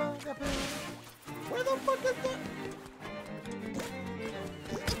 Where the fuck is that?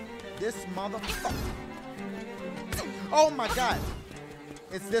 This motherfucker. Oh my god.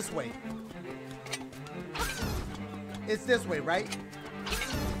 It's this way. It's this way, right?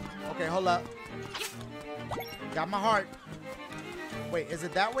 Okay, hold up. Got my heart. Wait, is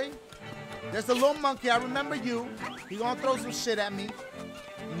it that way? There's a little monkey. I remember you. He gonna throw some shit at me.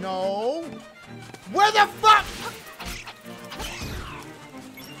 No. Where the fuck?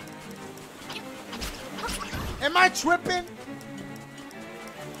 Am I tripping?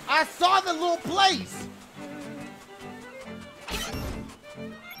 I saw the little place.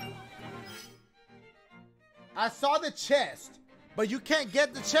 I saw the chest, but you can't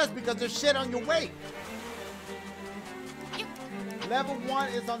get the chest because there's shit on your way. Level 1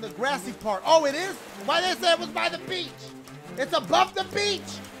 is on the grassy part. Oh, it is? Why they say it was by the beach? It's above the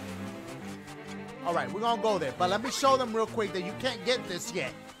beach. All right, we're gonna go there, but let me show them real quick that you can't get this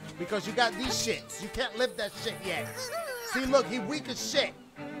yet because you got these shits. You can't lift that shit yet. See, look, he weak as shit.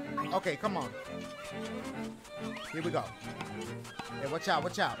 Okay, come on. Here we go. Hey, watch out,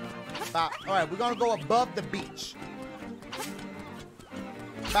 watch out. Bop. All right, we're gonna go above the beach.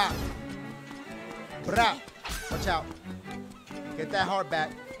 Bop. Brap. Watch out. Get that heart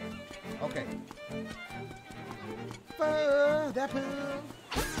back. Okay. All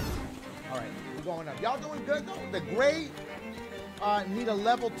right, we're going up. Y'all doing good though? The gray need a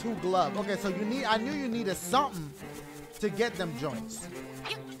level 2 glove. Okay, so you need. I knew you needed something to get them joints.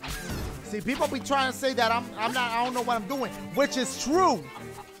 See, people be trying to say that I'm not. I don't know what I'm doing, which is true.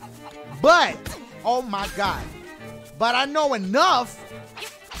 But oh my god! But I know enough.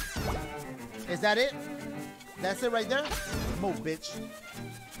 Is that it? That's it right there? Move, bitch.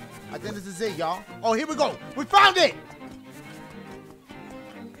 I think this is it, y'all. Oh, here we go. We found it.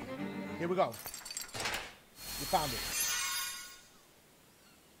 Here we go. We found it.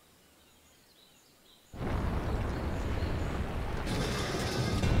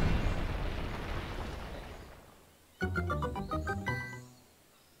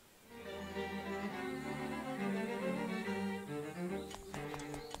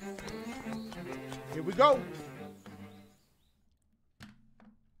 Here we go.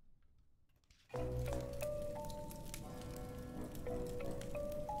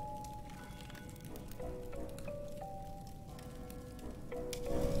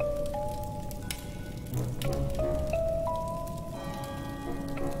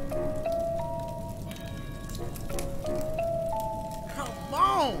 Come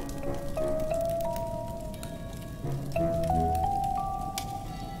on.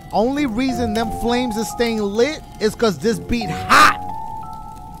 Only reason them flames are staying lit is because this beat hot.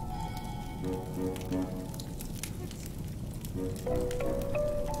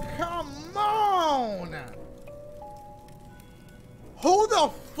 Come on. Who the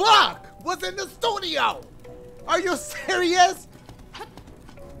fuck was in the studio? Are you serious?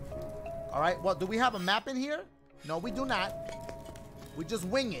 All right, well, do we have a map in here? No, we do not. We just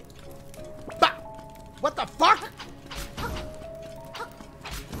wing it. Bah! What the fuck?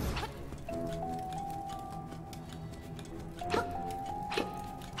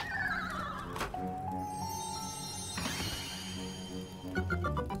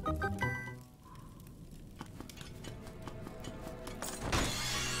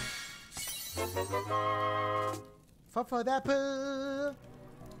 For that poo.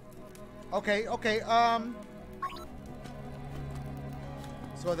 Okay, okay,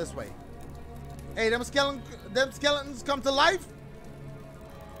 let's go this way. Hey, them skeletons come to life?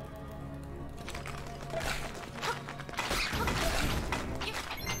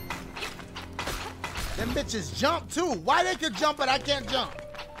 Them bitches jump too. Why they could jump but I can't jump?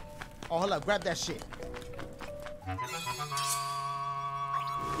 Oh, hold up, grab that shit.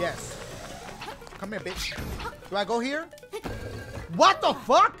 Yes. Come here, bitch. Do I go here? What the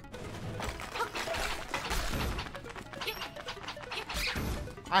fuck?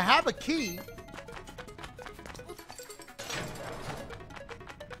 I have a key.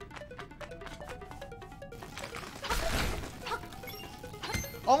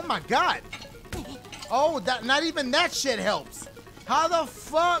 Oh my god. Oh, that not even that shit helps. How the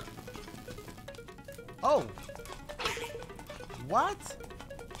fuck? Oh. What?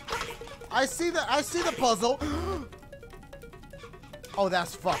 I see the puzzle. Oh,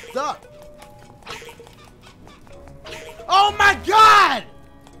 that's fucked up. Oh my god!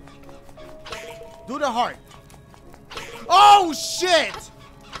 Do the heart. Oh shit!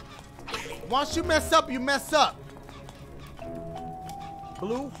 Once you mess up, you mess up.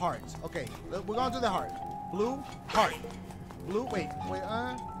 Blue heart. Okay, we're gonna do the heart. Blue heart. Blue. Wait.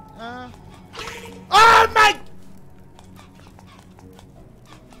 Oh my!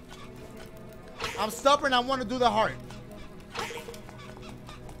 I'm stubborn. I want to do the heart.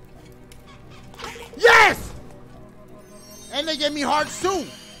 Yes! And they gave me hearts too.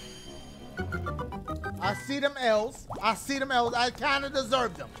 I see them L's. I see them L's. I kind of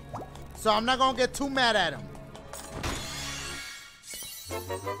deserve them. So I'm not going to get too mad at them.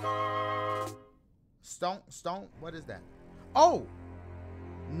 Stone. What is that? Oh!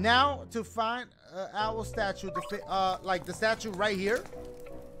 Now to find an owl statue to fit, like the statue right here.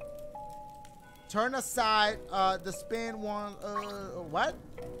 Turn aside the spin one. What?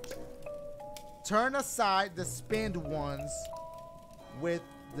 Turn aside the spinned ones with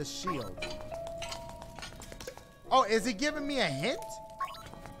the shield. Oh, is he giving me a hint?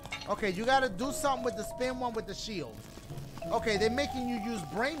 Okay, you gotta do something with the spin one with the shield. Okay, they're making you use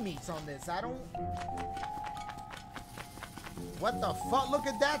brain meats on this. I don't... What the fuck? Look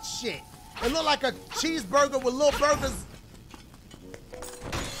at that shit. It looked like a cheeseburger with little burgers.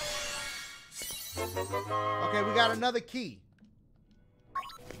 Okay, we got another key.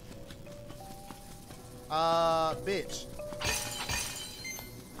 Bitch.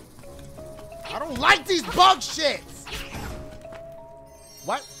 I don't like these bug shits.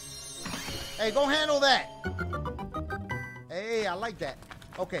 What? Hey, go handle that. Hey, I like that.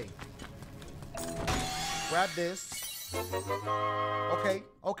 Okay. Grab this. Okay.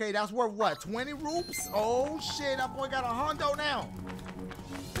 Okay, that's worth what? 20 roops? Oh, shit. That boy got a hundo now.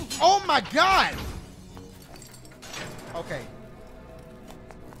 Oh, my God. Okay.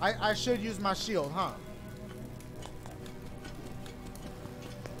 I should use my shield, huh?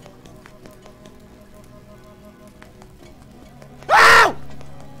 Ow!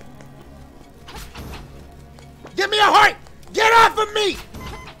 Give me a heart! Get off of me!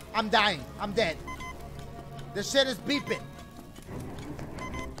 I'm dying. I'm dead. This shit is beeping.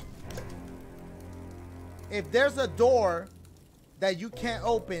 If there's a door that you can't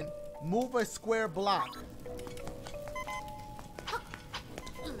open, move a square block.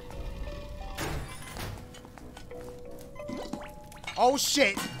 Oh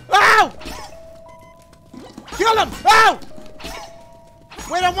shit! Ow! Kill him! Ow!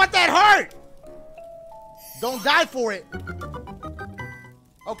 Wait, I want that heart! Don't die for it.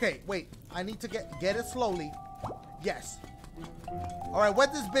 Okay, wait. I need to get it slowly. Yes. Alright,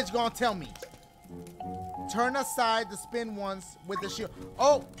 what this bitch gonna tell me? Turn aside the spin ones with the shield.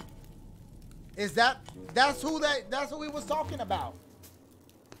 Oh! Is that's who he was talking about.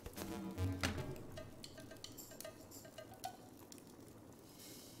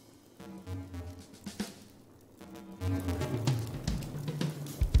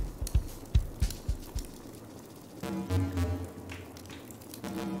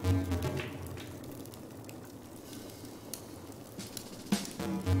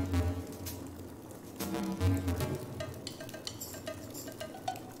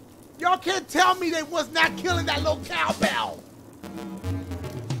 Y'all can't tell me they was not killing that little cowbell.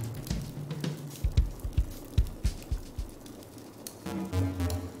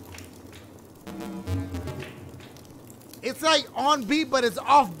 It's like on beat, but it's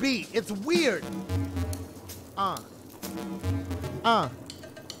off beat. It's weird.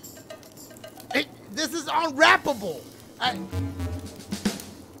 This is unwrappable.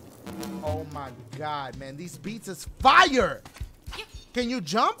 Oh my God, man. These beats is fire. Can you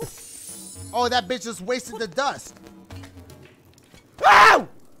jump? Oh, that bitch just wasted the dust. Ow!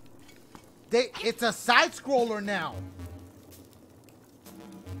 It's a side scroller now.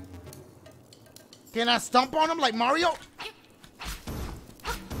 Can I stomp on him like Mario?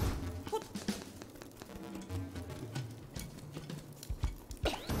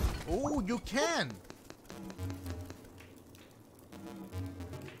 Oh, you can.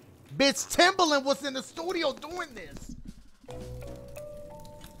 Bitch, Timberland was in the studio doing this.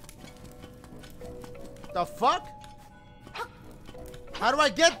 The fuck? How do I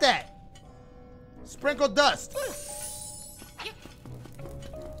get that? Sprinkle dust.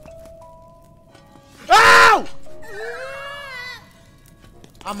 Ow!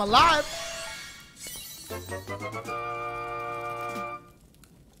 I'm alive.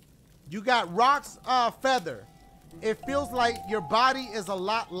 You got Rock's feather. It feels like your body is a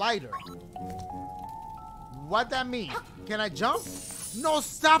lot lighter. What that mean? Can I jump? No,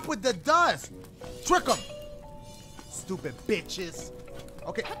 stop with the dust. Trick 'em. Stupid bitches.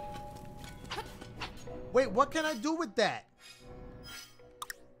 Okay. Wait, what can I do with that?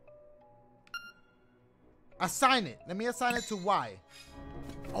 Assign it. Let me assign it to Y.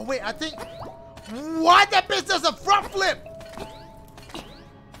 Oh, wait, I think... What? That bitch does a front flip.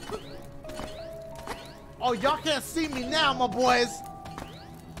 Oh, y'all can't see me now, my boys.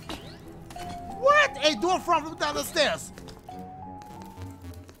 What? Hey, do a front flip down the stairs.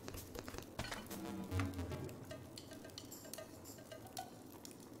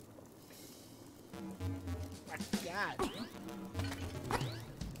 My God.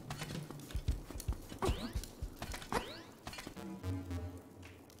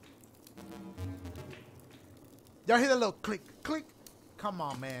 Y'all hear that little click, click? Come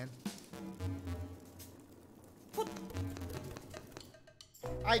on, man.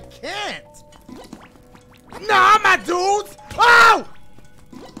 I can't. Nah, my dudes. Oh!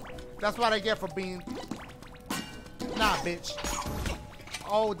 That's what I get for being... Nah, bitch.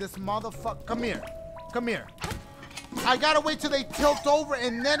 Oh, this motherfucker. Come here. Come here. I gotta wait till they tilt over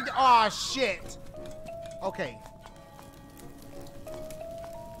and then... Oh, shit. Okay.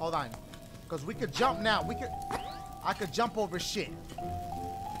 Hold on. Because we could jump now. I could jump over shit.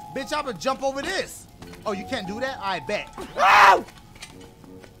 Bitch, I would jump over this. Oh, you can't do that? I bet. Oh!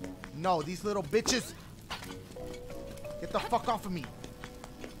 No, these little bitches. Get the fuck off of me.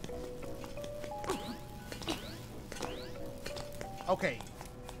 Okay.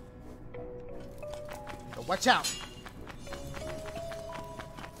 So watch out.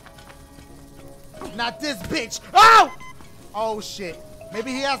 Not this bitch. Oh! Oh, shit. Maybe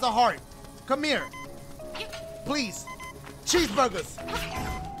he has a heart. Come here. Please. Cheeseburgers.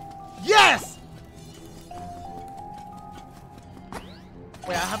 Yes!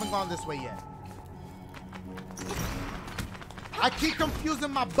 Wait, I haven't gone this way yet. I keep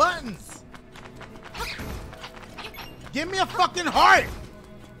confusing my buttons. Give me a fucking heart.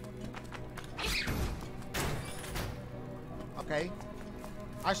 Okay.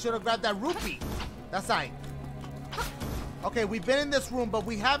 I should have grabbed that rupee. That's right. Okay, we've been in this room, but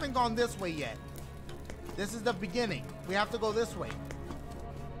we haven't gone this way yet. This is the beginning. We have to go this way.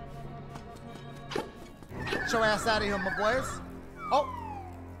 Get your ass out of here, my boys. Oh.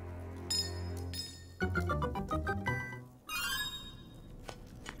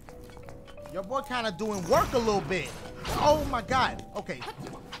 Your boy kind of doing work a little bit. Oh my God. Okay.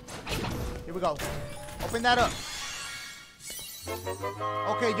 Here we go. Open that up.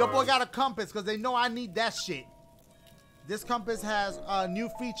 Okay, your boy got a compass because they know I need that shit. This compass has a new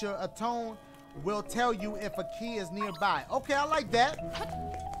feature. A tone will tell you if a key is nearby. Okay, I like that.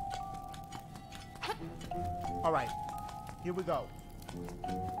 All right. Here we go.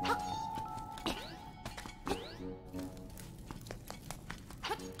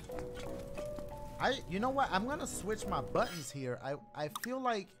 You know what? I'm gonna switch my buttons here. I feel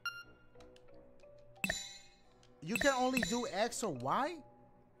like you can only do X or Y.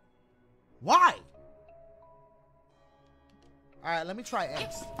 Why? All right, let me try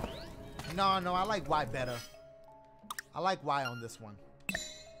X. No, I like Y better. I like Y on this one.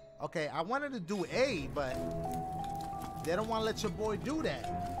 Okay, I wanted to do A, but they don't want to let your boy do that.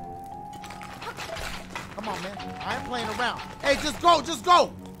 Come on, man. I ain't playing around. Hey, just go, just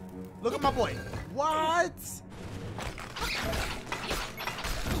go. Look at my boy. What?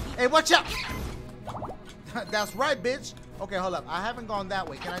 Hey, watch out. That's right, bitch. Okay, hold up. I haven't gone that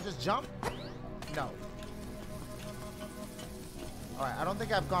way. Can I just jump? No. All right, I don't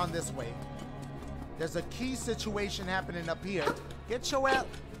think I've gone this way. There's a key situation happening up here. Get your ass.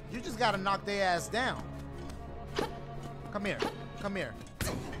 You just gotta knock their ass down. Come here. Come here.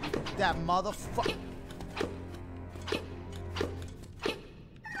 That motherfucker.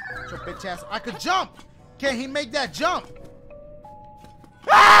 Your bitch ass. I could jump. Can he make that jump?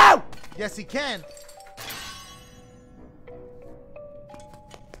 Ow! Yes, he can.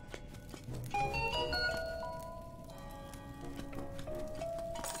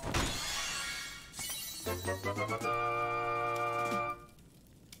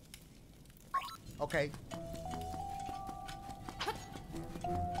 Okay.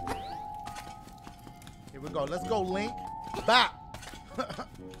 Here we go. Let's go, Link. Bop.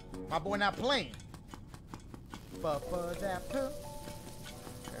 My boy not playing. That poo. Okay,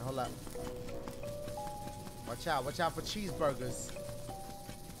 hold up. Watch out. Watch out for cheeseburgers.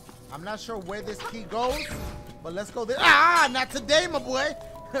 I'm not sure where this key goes, but let's go there. Ah, not today, my boy.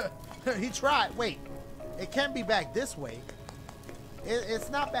 He tried. Wait. It can't be back this way. It's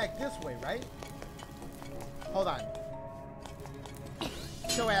not back this way, right? Hold on.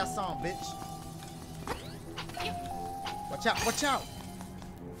 Get your ass on, bitch. Watch out, watch out.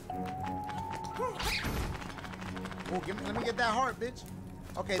 Oh, let me get that heart, bitch.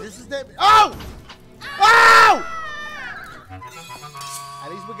 Okay, this is the. Oh! Oh!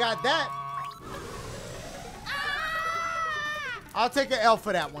 At least we got that. I'll take an L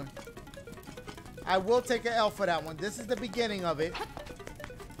for that one. I will take an L for that one. This is the beginning of it.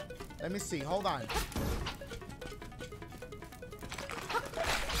 Let me see. Hold on.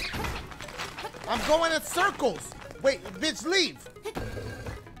 I'm going in circles. Wait, bitch, leave.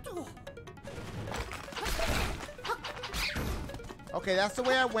 Okay, that's the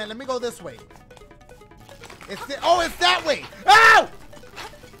way I went. Let me go this way. It's that way. Ow!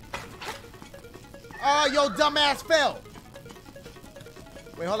 Oh, yo, dumbass fell.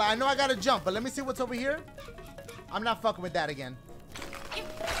 Wait, hold on. I know I gotta jump, but let me see what's over here. I'm not fucking with that again.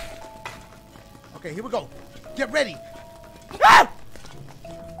 Okay, here we go. Get ready. Ah!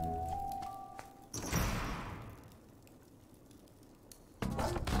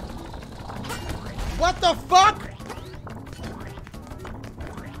 What the fuck?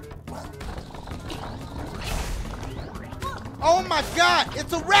 Oh my god,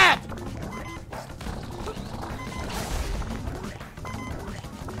 it's a wrap!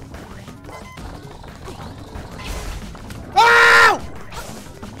 Ow!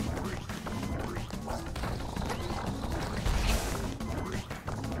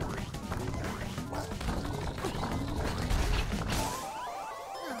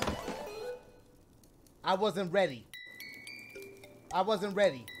 I wasn't ready. I wasn't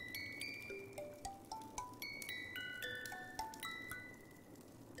ready.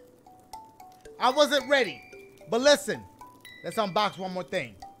 I wasn't ready. But listen, let's unbox one more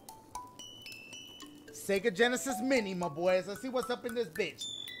thing. Sega Genesis Mini, my boys. Let's see what's up in this bitch.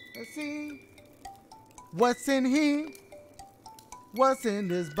 Let's see. What's in here? What's in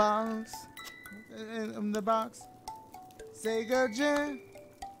this box? In the box. Sega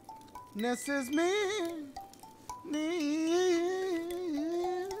Genesis Mini.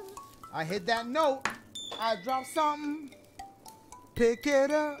 I hit that note. I dropped something. Pick it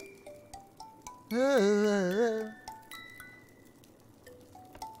up.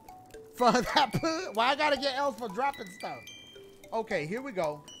 For that, why I gotta get L's for dropping stuff? Okay, here we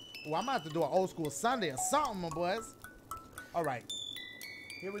go. Well, I'm about to do an old school Sunday or something, my boys. All right,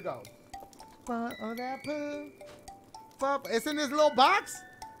 here we go. It's in this little box.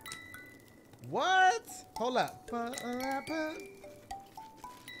 What? Hold up.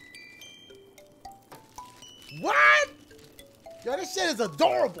 What? Yo, this shit is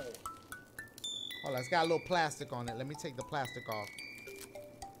adorable. Hold on, it's got a little plastic on it. Let me take the plastic off.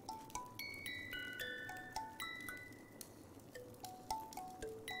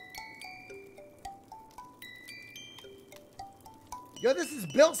 Yo, this is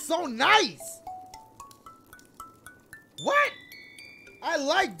built so nice. What? I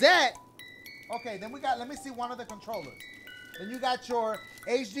like that. Okay, then we got, let me see one of the controllers. Then you got your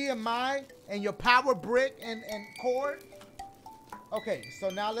HDMI and your power brick and cord. Okay, so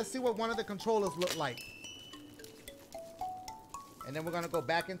now let's see what one of the controllers look like. And then we're gonna go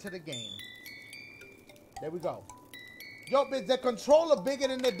back into the game. There we go. Yo, bitch, the controller bigger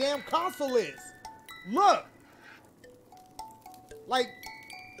than the damn console is. Look. Like,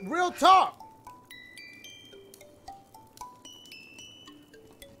 real talk.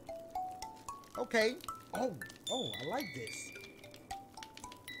 Okay. Oh, I like this.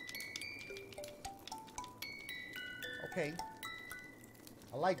 Okay.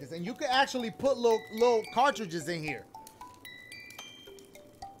 I like this. And you can actually put little cartridges in here.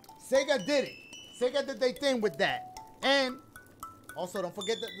 Sega did it. Sega did their thing with that. And also, don't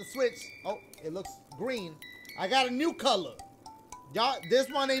forget the switch. Oh, it looks green. I got a new color. Y'all, this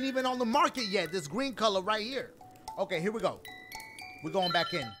one ain't even on the market yet. This green color right here. Okay, here we go. We're going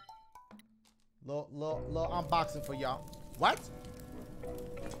back in. Little unboxing for y'all. What?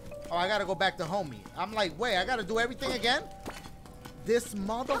 Oh, I gotta go back to homie. I'm like, wait, I gotta do everything again? This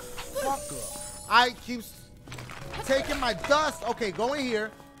motherfucker. I keep taking my dust. Okay, go in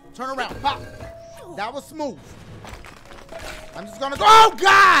here. Turn around. Pop. That was smooth. I'm just gonna go. Oh,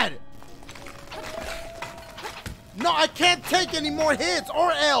 God! No, I can't take any more hits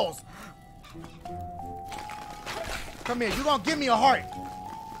or L's. Come here. You're gonna give me a heart.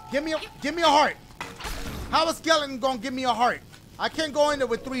 Give me a heart. How a skeleton gonna give me a heart? I can't go in there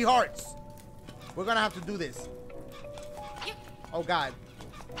with 3 hearts. We're gonna have to do this. Oh, God.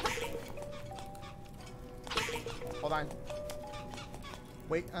 Hold on.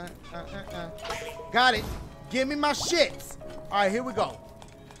 Wait. Got it. Give me my shits. All right, here we go.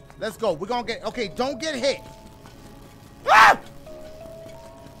 Let's go. We're gonna get... Okay, don't get hit. Ah!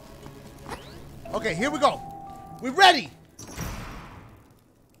 Okay, here we go. We ready.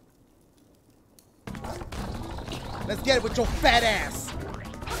 Let's get it with your fat ass.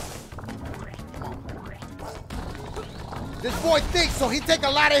 This boy thinks, so he take a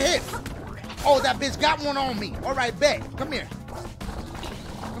lot of hits. Oh, that bitch got one on me. All right, bet. Come here.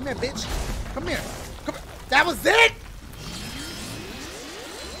 Come here, bitch. Come here. Come here. That was it?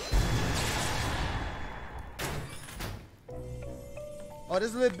 Oh,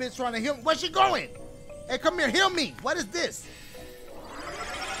 this little bitch trying to heal me. Where's she going? Hey, come here. Heal me. What is this?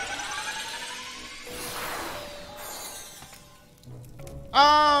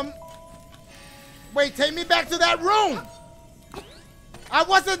 Wait, take me back to that room. I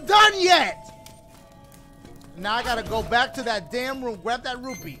wasn't done yet. Now I gotta go back to that damn room. Grab that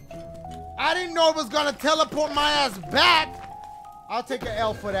rupee. I didn't know it was gonna teleport my ass back. I'll take an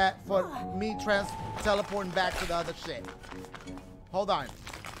L for that, for me teleporting back to the other shit. Hold on.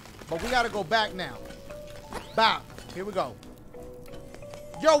 But we gotta go back now. Bop. Here we go.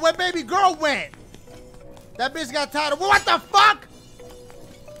 Yo, where baby girl went? That bitch got tired of... What the fuck?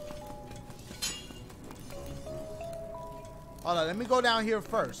 Hold on, let me go down here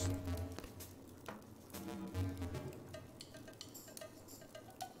first.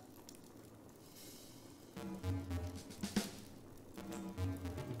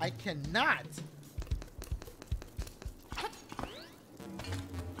 I cannot.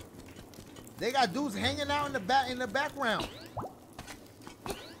 They got dudes hanging out in the background.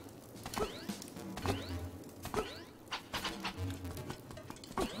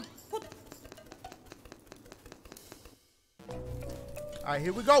 All right,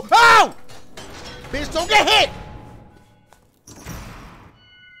 here we go. Oh! Bitch, don't get hit!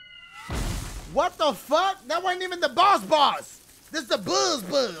 What the fuck? That wasn't even the boss. This is the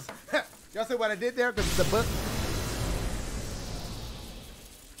buzz. Y'all see what I did there? Because it's the buzz.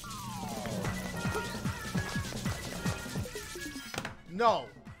 No.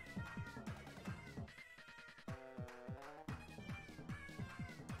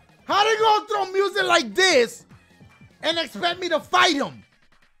 How they gonna throw music like this and expect me to fight him?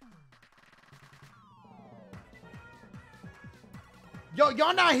 Yo,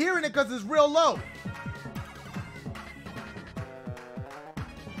 y'all not hearing it because it's real low.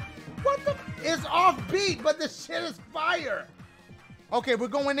 What the? It's off beat, but the shit is fire. Okay, we're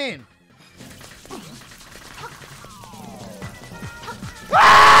going in.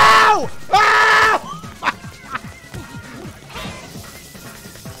 Ow! Ow!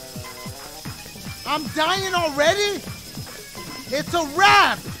 I'm dying already? It's a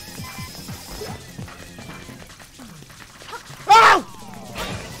wrap! Ow!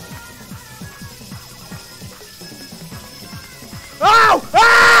 Ow!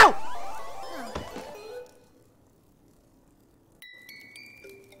 Ow!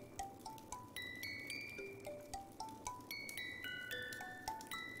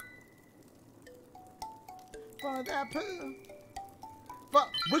 For that poo. But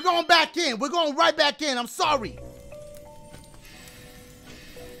we're going back in. We're going right back in. I'm sorry.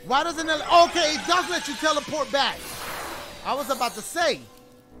 Why doesn't it? Okay, it does let you teleport back. I was about to say.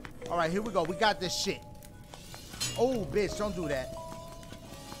 All right, here we go. We got this shit. Oh, bitch, don't do that.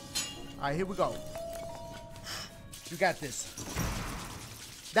 All right, here we go. You got this.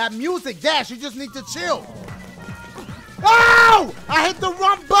 That music, Dash, you just need to chill. Oh! I hit the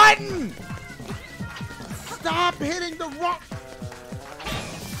wrong button! Stop hitting the wrong...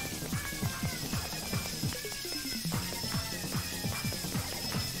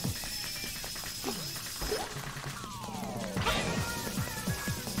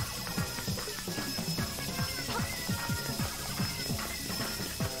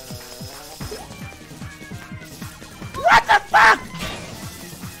 What the fuck?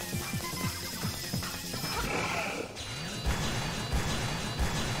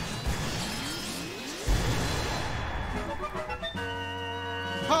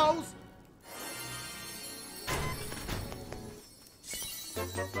 Pose.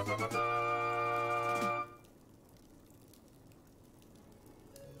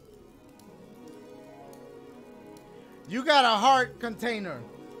 You got a heart container.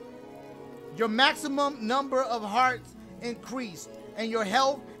 Your maximum number of hearts increased, and your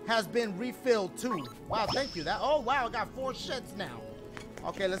health has been refilled too. Wow, thank you. Oh wow, I got 4 shits now.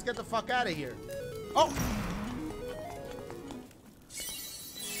 Okay, let's get the fuck out of here. Oh.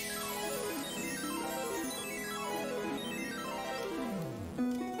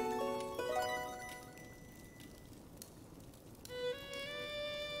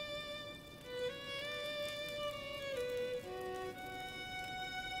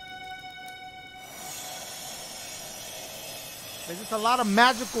 There's just a lot of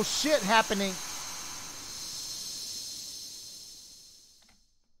magical shit happening.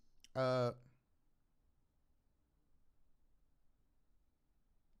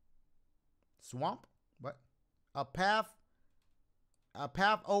 Swamp? What? A path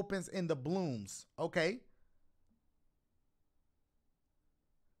opens in the blooms. Okay.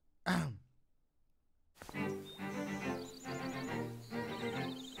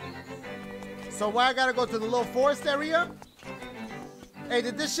 So why I gotta go to the little forest area? Hey,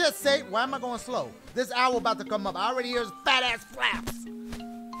 did this shit say? Why am I going slow? This owl about to come up. I already hear his fat ass flaps.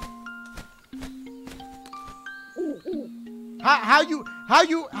 How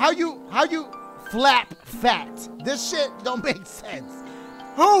you flap fat? This shit don't make sense.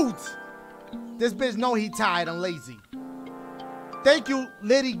 Hoot! This bitch know he tired and lazy. Thank you,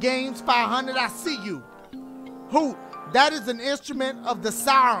 DashieGames 500. I see you. Hoot! That is an instrument of the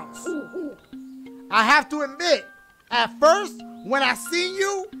sirens. I have to admit, at first, when I seen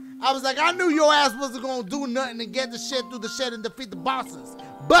you, I was like, I knew your ass wasn't gonna do nothing to get the shit through the shed and defeat the bosses.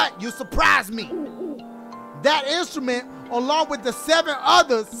 But you surprised me. That instrument, along with the 7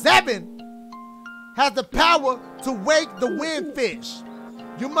 others, has the power to wake the windfish.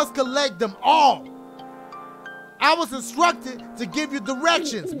 You must collect them all. I was instructed to give you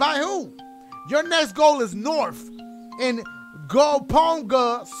directions. By who? Your next goal is north in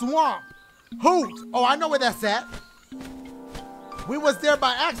Goponga Swamp. Hoot! Oh, I know where that's at. We was there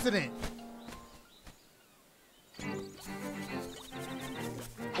by accident.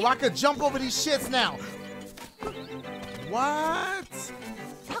 Oh, I could jump over these shits now. What?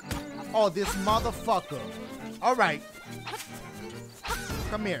 Oh, this motherfucker. All right.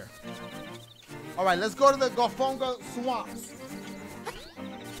 Come here. All right, let's go to the Goponga Swamps.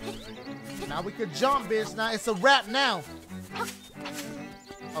 Now we could jump, bitch. Now it's a wrap now.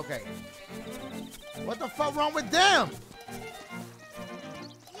 Okay. What the fuck wrong with them?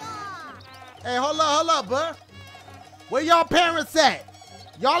 Hey, hold up, bud. Where y'all parents at?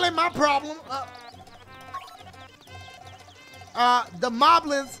 Y'all ain't my problem. The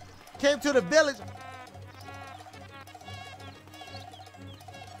moblins came to the village.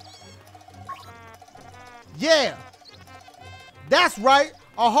 Yeah, that's right.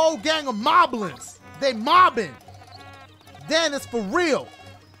 A whole gang of moblins. They mobbing. Then it's for real.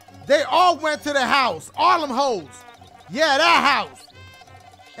 They all went to the house. All them hoes. Yeah, that house.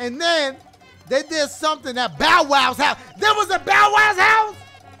 And then they did something at Bow Wow's house. There was a Bow Wow's house?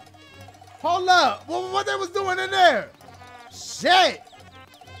 Hold up. What they was doing in there? Shit.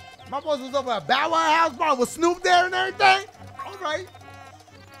 My boys was over at Bow Wow's house. Bro, was Snoop there and everything? All right.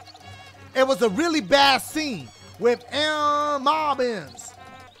 It was a really bad scene with mobbins.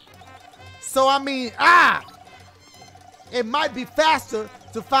 So, I mean, it might be faster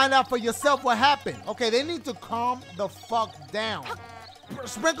to find out for yourself what happened. Okay, they need to calm the fuck down.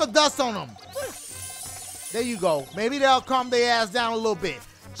 Sprinkle dust on them. There you go. Maybe they'll calm their ass down a little bit.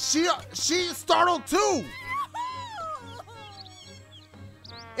 She startled too.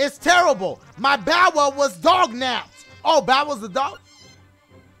 It's terrible. My Bow Wow was dog napped. Oh, Bow Wow's the dog?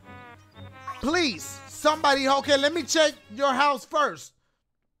 Please, somebody, okay, let me check your house first.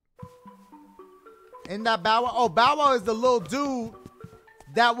 Isn't that Bow Wow? Oh, Bow Wow is the little dude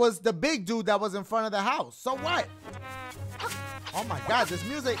that was the big dude that was in front of the house. So what? Oh my God, this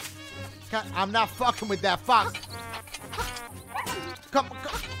music. I'm not fucking with that fox. Come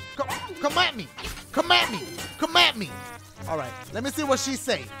at me. Come at me. Come at me. All right, let me see what she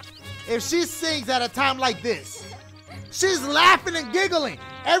say. If she sings at a time like this, she's laughing and giggling.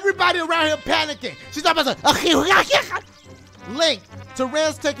 Everybody around here panicking. She's talking about Link,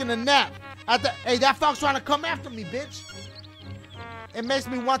 Terrell's taking a nap. Hey, that fox trying to come after me, bitch. It makes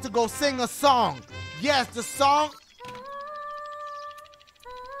me want to go sing a song. Yes, the song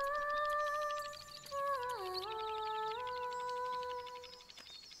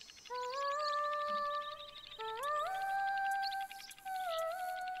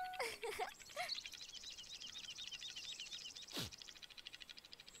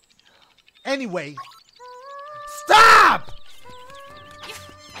Anyway. Stop!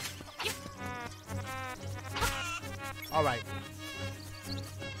 All right.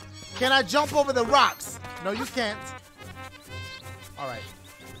 Can I jump over the rocks? No, you can't. All right.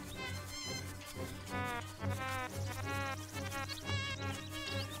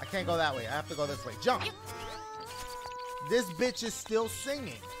 I can't go that way. I have to go this way. Jump. This bitch is still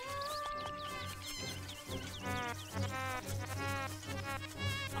singing.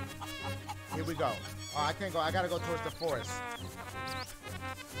 Here we go. Oh, I can't go. I gotta go towards the forest.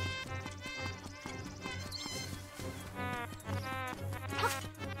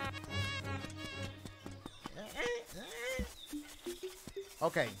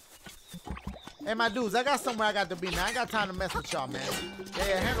 Okay. Hey, my dudes, I got somewhere I got to be, man. I ain't got time to mess with y'all, man.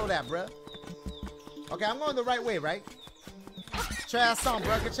 Yeah, handle that, bruh. Okay, I'm going the right way, right? Get your ass on,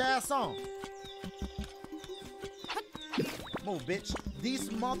 bruh. Get your ass on. Move, bitch. These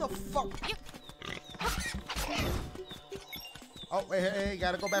motherfuckers. Oh, hey,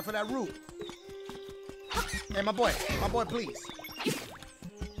 gotta go back for that root. Hey, my boy, please.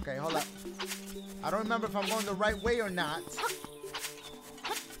 Okay, hold up. I don't remember if I'm going the right way or not.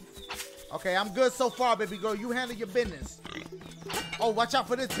 Okay, I'm good so far, baby girl. You handle your business. Oh, watch out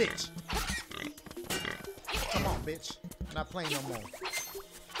for this bitch. Come on, bitch. I'm not playing no more.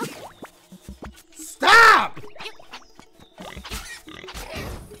 Stop!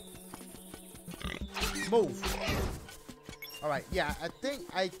 Move. All right, yeah, I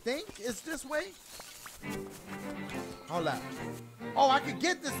think it's this way. Hold up. Oh, I can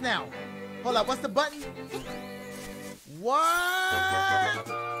get this now. Hold up, what's the button? What?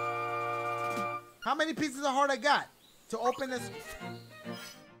 How many pieces of heart I got to open this?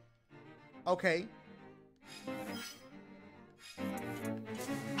 Okay.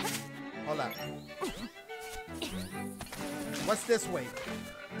 Hold up. What's this way?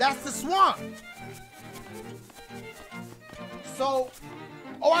 That's the swamp. So,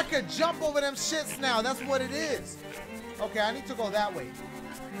 oh, I could jump over them shits now. That's what it is. Okay, I need to go that way.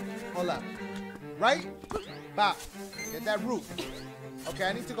 Hold up. Right? Bop. Get that root. Okay,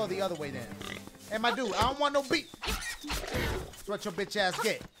 I need to go the other way then. Hey, my dude, I don't want no beat. That's what your bitch ass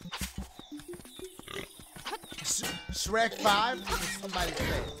get. Shrek 5? Somebody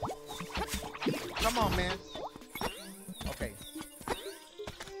say. Come on, man. Okay.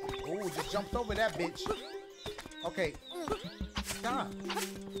 Oh, just jumped over that bitch. Okay. Stop.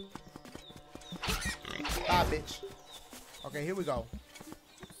 Bye, bitch. Okay, here we go.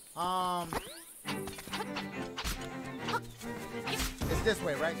 It's this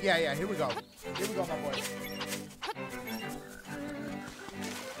way, right? Yeah, here we go. Here we go, my boy.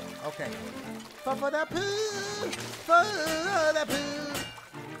 Okay. For the poo. For the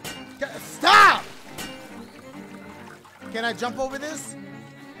poo. Stop! Can I jump over this?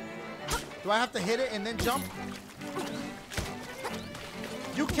 Do I have to hit it and then jump?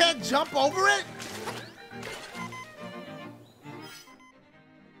 You can't jump over it?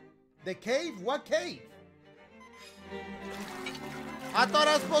 The cave? What cave? I thought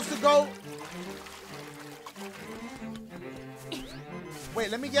I was supposed to go. Wait,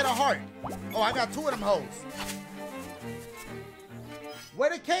 let me get a heart. Oh, I got 2 of them hoes. Where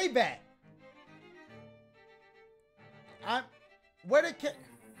the cave at? Where the cave?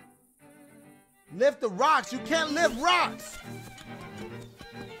 Lift the rocks. You can't lift rocks.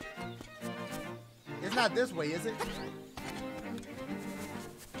 It's not this way, is it?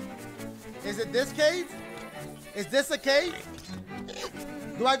 Is it this cave? Is this a cave?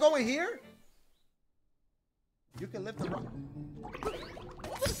 Do I go in here? You can lift the rock.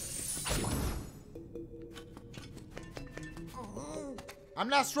 I'm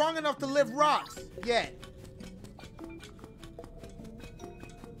not strong enough to lift rocks yet.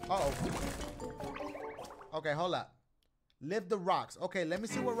 Uh-oh. Okay, hold up. Lift the rocks. Okay, let me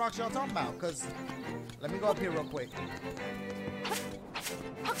see what rocks y'all talking about, because let me go up here real quick.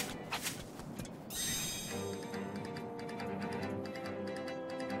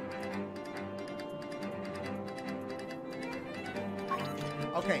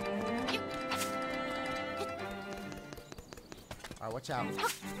 Okay. All right, watch out.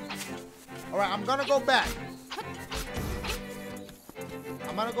 All right, I'm gonna go back.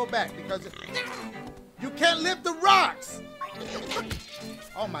 I'm gonna go back because you can't lift the rocks.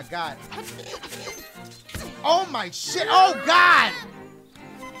 Oh my God. Oh my shit. Oh God.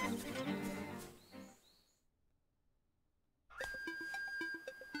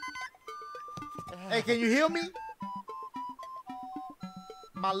 Hey, can you hear me?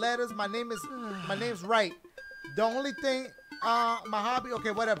 My letters, my name's right. The only thing, my hobby,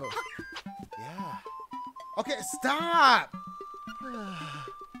 okay, whatever. Yeah. Okay, stop.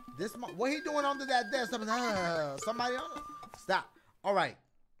 What he doing under that desk? Somebody on it? Stop. All right.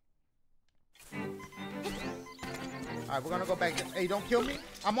 All right, we're gonna go back. Hey, don't kill me.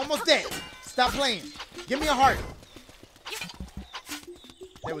 I'm almost dead. Stop playing. Give me a heart.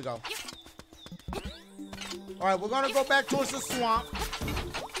 There we go. All right, we're gonna go back towards the swamp.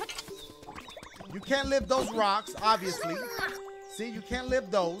 You can't lift those rocks, obviously. See, you can't lift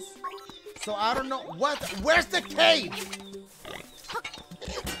those. So I don't know what. Where's the cave?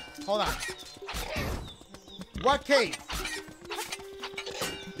 Hold on. What cave?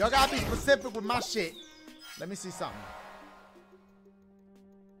 Y'all gotta be specific with my shit. Let me see something.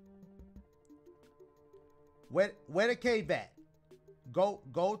 Where the cave at?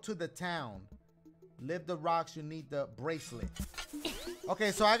 Go to the town. Lift the rocks. You need the bracelet.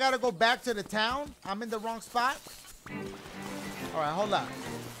 Okay, so I gotta go back to the town. I'm in the wrong spot. All right, hold up.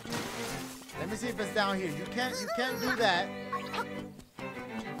 Let me see if it's down here. You can't do that.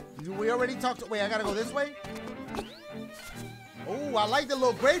 We already talked. Wait, I gotta go this way. Oh, I like the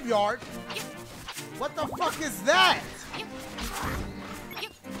little graveyard. What the fuck is that?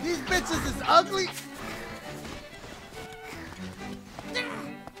 These bitches is ugly.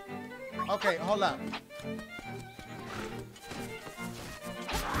 Okay, hold up.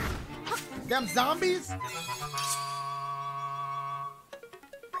 Them zombies?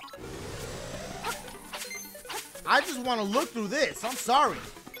 I just want to look through this. I'm sorry.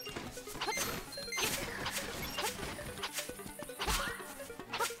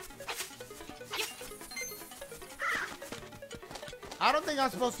 I don't think I'm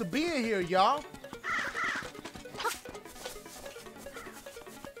supposed to be in here, y'all.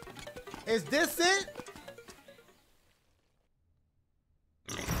 Is this it?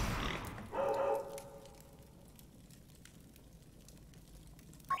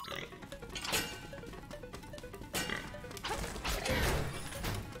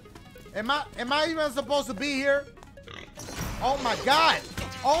 Am I even supposed to be here? Oh my God.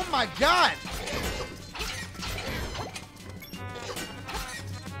 Oh my God.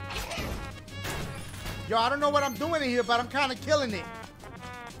 Yo, I don't know what I'm doing in here, but I'm kind of killing it.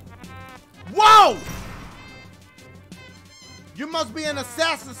 Whoa! You must be an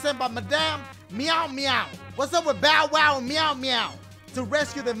assassin sent by Madame Meow Meow. What's up with Bow Wow and Meow Meow to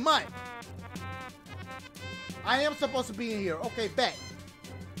rescue the mutt? I am supposed to be in here. Okay, bet.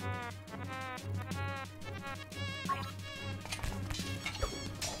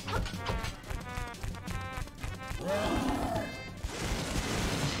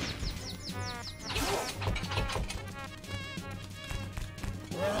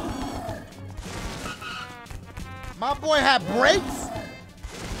 My boy had brakes.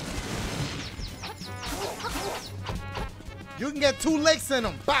 You can get 2 licks in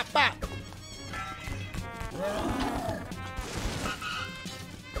him. Bop, bop.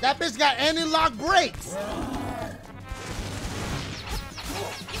 That bitch got anti-lock brakes.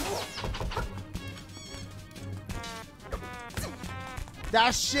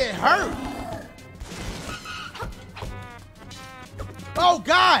 That shit hurt. Oh,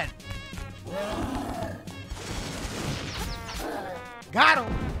 God. Got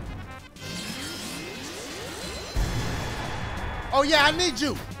him. Oh, yeah, I need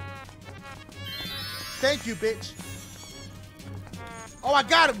you. Thank you, bitch. Oh, I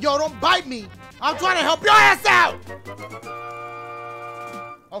got him. Yo, don't bite me. I'm trying to help your ass out.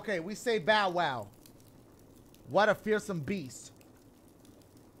 Okay, we say Bow Wow. What a fearsome beast.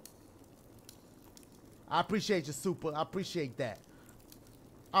 I appreciate you, Super. I appreciate that.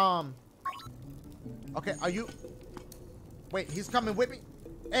 Okay, are you... Wait, he's coming with me?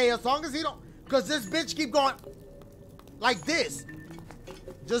 Hey, as long as he don't... Because this bitch keep going like this.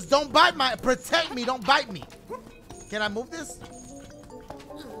 Just don't bite my... Protect me, don't bite me. Can I move this?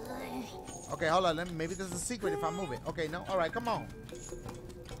 Okay, hold on. Maybe there's a secret if I move it. Okay, no? All right, come on.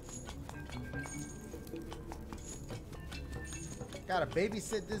 Gotta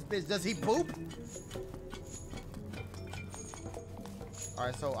babysit this bitch. Does he poop? All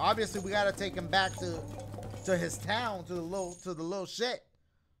right, so obviously we gotta take him back to his town, to the little shit.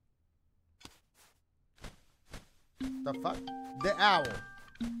 The fuck? The owl.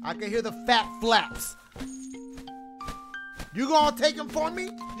 I can hear the fat flaps. You gonna take him for me?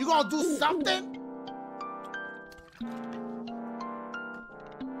 You gonna do something?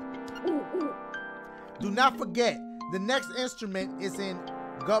 Do not forget, the next instrument is in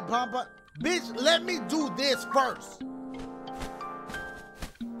Gapampa. Bitch, let me do this first.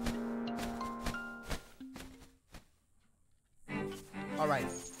 All right,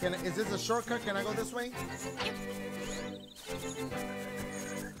 is this a shortcut? Can I go this way?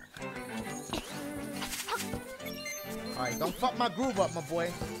 All right, don't fuck my groove up, my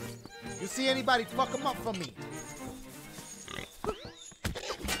boy. You see anybody, fuck him up for me.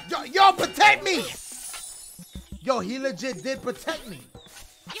 Yo, protect me! Yo, he legit did protect me.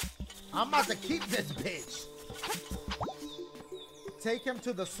 I'm about to keep this bitch. Take him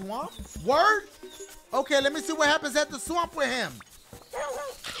to the swamp? Word? Okay, let me see what happens at the swamp with him.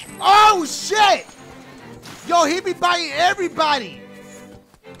 Oh, shit! Yo, he be biting everybody.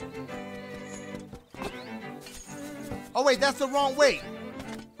 Oh, wait, that's the wrong way.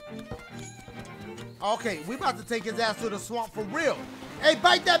 Okay, we about to take his ass to the swamp for real. Hey,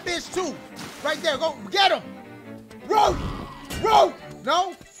 bite that bitch too. Right there, go get him. Road! Road!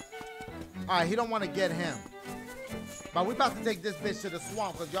 No? All right, he don't want to get him. But we about to take this bitch to the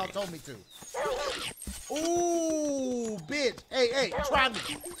swamp because y'all told me to. Ooh, bitch. Hey, try me.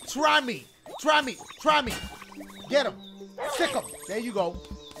 Try me. Try me. Try me. Get him. Sick him. There you go.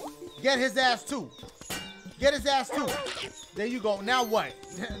 Get his ass too. Get his ass too. There you go. Now what?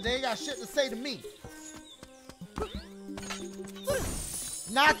 They ain't got shit to say to me.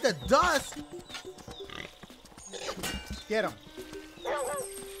 Not the dust. Get him.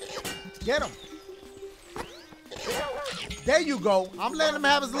 Get him. There you go. I'm letting him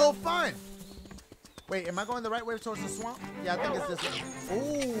have his little fun. Wait, am I going the right way towards the swamp? Yeah, I think it's this way.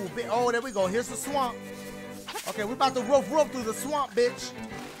 Ooh, oh, there we go. Here's the swamp. Okay, we're about to roof through the swamp, bitch.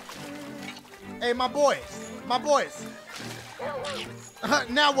 Hey, my boys. My boys.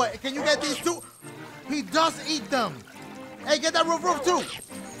 Now what? Can you get these two? He does eat them. Hey, get that roof too.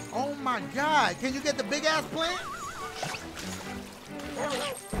 Oh my God. Can you get the big ass plant?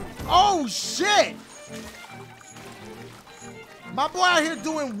 Oh shit. My boy out here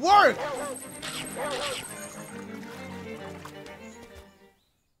doing work.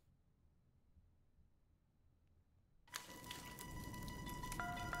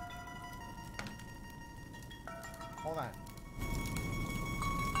 Hold on.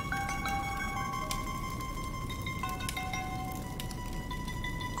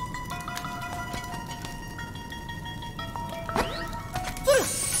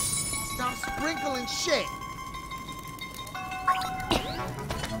 Stop sprinkling shit.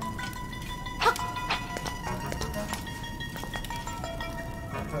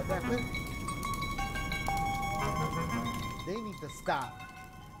 They need to stop.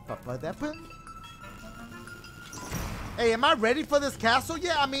 Hey, am I ready for this castle?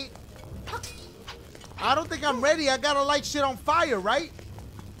 Yeah, I mean, I don't think I'm ready. I gotta light shit on fire, right?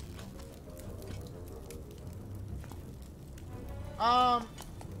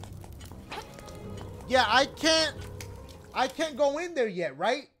 Yeah, I can't go in there yet,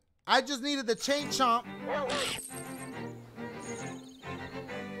 right? I just needed the chain chomp.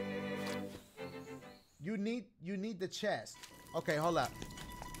 You need the chest. Okay, hold up.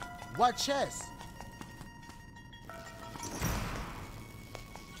 What chest?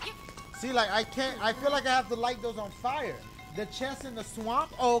 See, like I feel like I have to light those on fire. The chest in the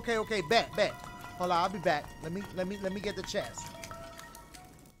swamp? Oh, okay, bet. Hold on, I'll be back. Let me get the chest.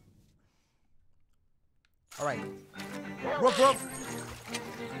 All right. Roof.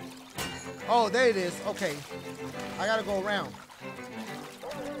 Oh, there it is. Okay. I gotta go around.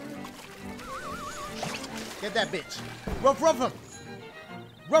 Get that bitch. Roof him.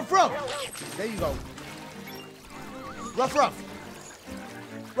 Roof. There you go. Roof.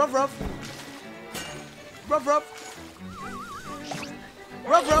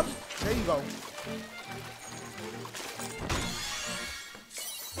 There you go.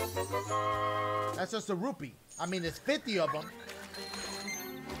 That's just a rupee. I mean, there's 50 of them.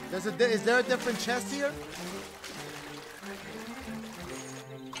 Is there a different chest here?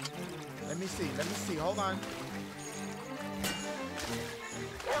 Let me see. Hold on.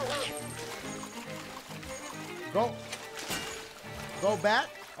 Go back.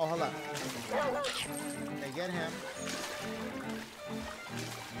 Oh, hold up. Okay, get him.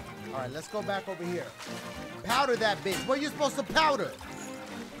 All right, let's go back over here. Powder that bitch. What are you supposed to powder?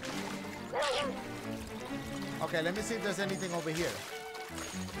 Okay, let me see if there's anything over here.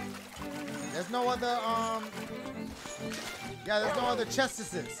 There's no other, yeah, there's no other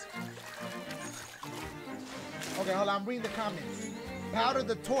chestesses. Okay, hold on, I'm reading the comments. Powder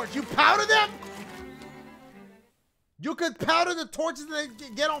the torch. You powder them? You could powder the torches and they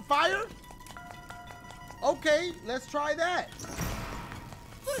get on fire? Okay, let's try that.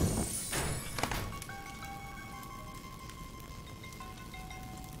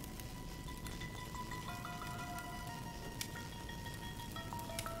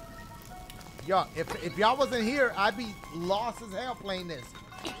 Yo, if y'all wasn't here, I'd be lost as hell playing this.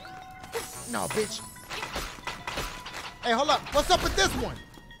 No, bitch. Hey, hold up. What's up with this one?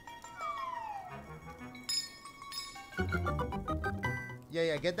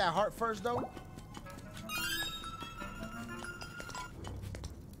 Yeah. Get that heart first, though.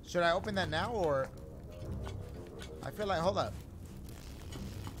 Should I open that now, or? I feel like, hold up.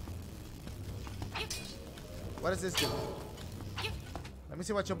 What does this do? Let me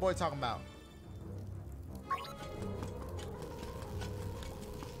see what your boy talking about.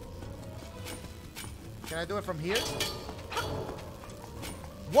 Can I do it from here?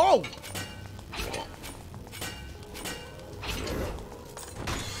 Whoa!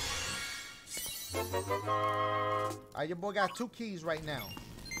 Your boy got 2 keys right now.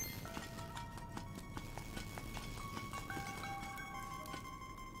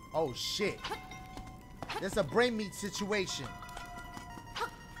 Oh shit. This is a brain meat situation.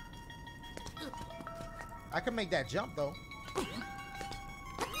 I can make that jump though.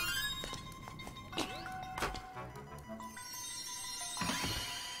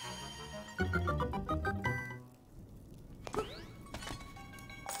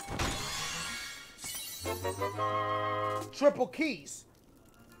 Triple keys.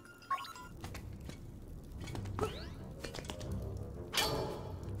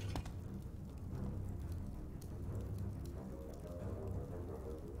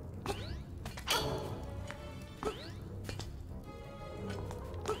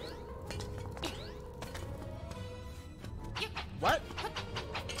 What?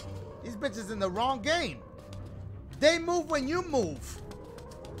 These bitches in the wrong game. They move when you move.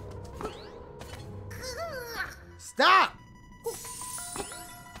 Stop!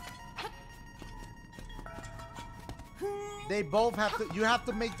 They both have to, you have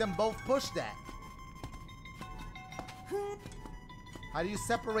to make them both push that. How do you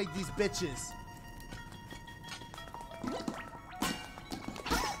separate these bitches?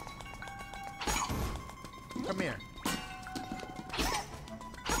 Come here.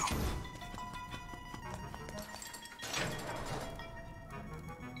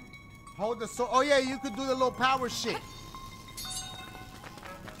 Hold the sword. Oh yeah, you could do the little power shit.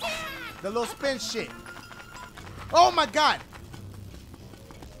 The little spin shit. Oh my god.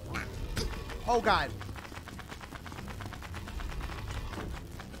 Oh god.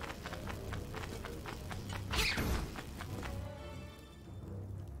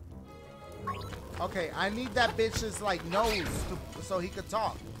 Okay, I need that bitch's like nose to, so he could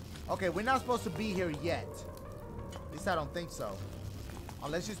talk. Okay, we're not supposed to be here yet. At least I don't think so.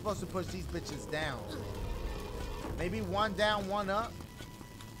 Unless you're supposed to push these bitches down. Maybe one down, one up.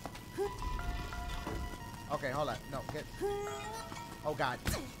 Okay, hold on. No, get. Oh god.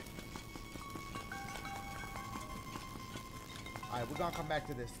 Alright, we're gonna come back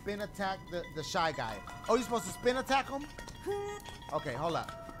to this. Spin attack the shy guy. Oh, you're supposed to spin attack him? Okay, hold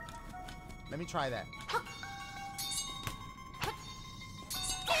up. Let me try that.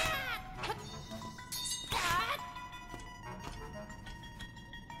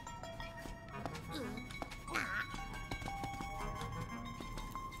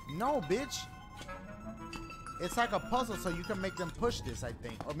 No, bitch. It's like a puzzle, so you can make them push this, I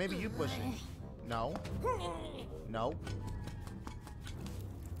think. Or maybe you push it. No. No.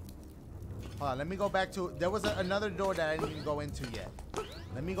 Hold on, let me go back to... There was another door that I didn't even go into yet.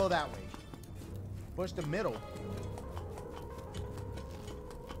 Let me go that way. Push the middle.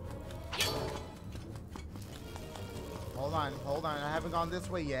 Hold on, hold on. I haven't gone this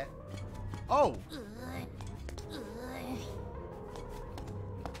way yet. Oh!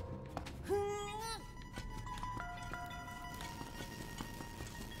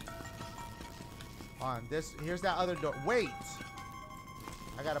 On this, here's that other door. Wait!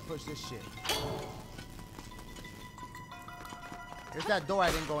 I gotta push this shit. Here's that door I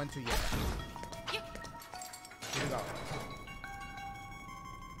didn't go into yet. Here we go.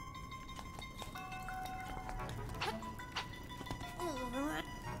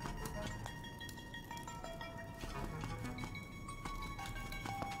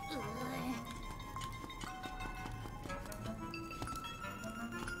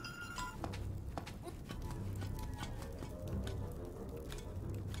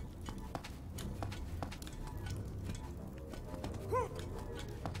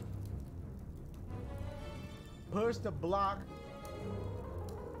 Push the block.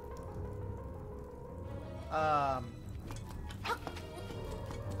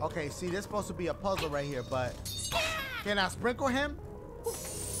 Okay, see, this is supposed to be a puzzle right here, but can I sprinkle him?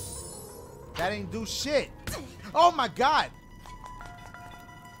 That ain't do shit. Oh my god.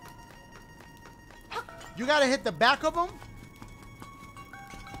 You gotta hit the back of him?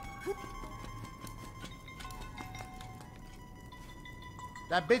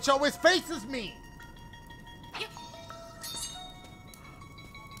 That bitch always faces me.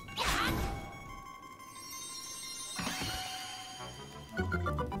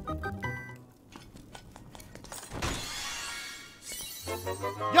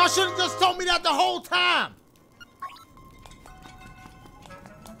 Y'all should have just told me that the whole time.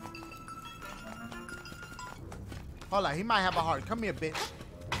 Hold on, he might have a heart. Come here, bitch.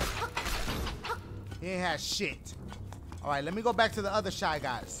 He ain't had shit. All right, let me go back to the other Shy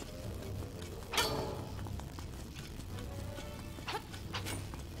Guys.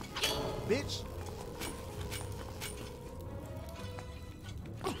 Bitch.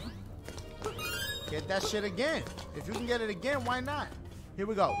 Get that shit again. If you can get it again, why not? Here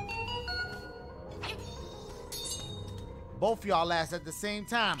we go. Both y'all ass at the same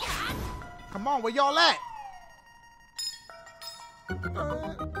time. Come on, where y'all at?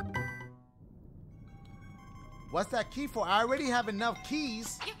 What's that key for? I already have enough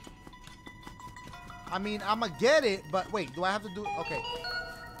keys. I mean, I'ma get it, but wait, do I have to do... Okay.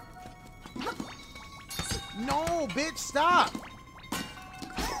 No, bitch, stop.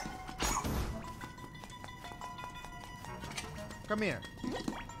 Come here.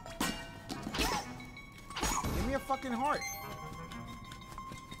 Give me a fucking heart.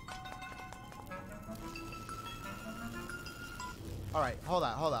 All right, hold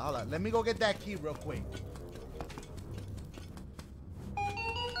on. Let me go get that key real quick.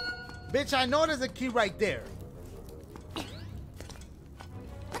 Bitch, I know there's a key right there.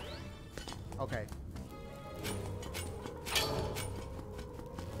 Okay.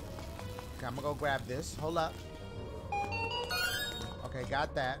 Okay, I'm gonna go grab this. Hold up. Okay,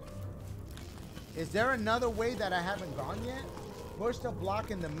 got that. Is there another way that I haven't gone yet? Push the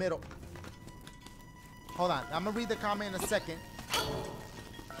block in the middle. Hold on. I'm gonna read the comment in a second.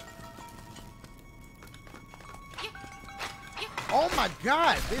 Oh my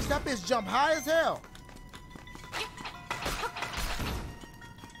god, bitch, that bitch jumped high as hell.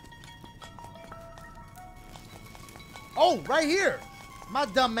 Oh, right here. My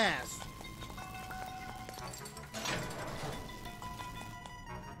dumb ass.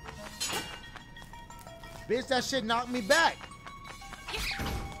 Bitch, that shit knocked me back.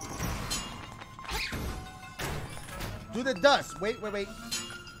 Do the dust. Wait.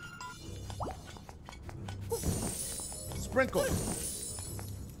 Sprinkle.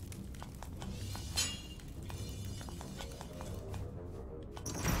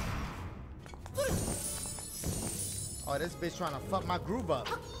 Oh, this bitch trying to fuck my groove up.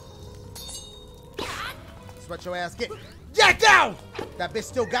 That's what your ass get. Jack down! That bitch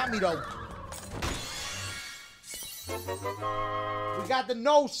still got me though. We got the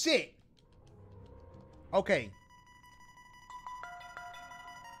no shit. Okay.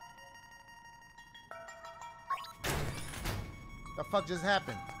 The fuck just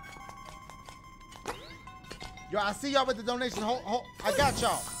happened? Yo, I see y'all with the donation. Hold, I got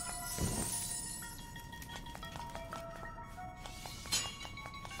y'all.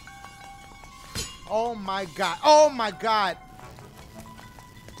 Oh my god. Oh my god.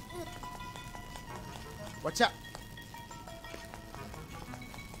 Watch out.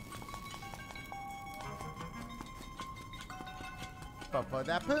 For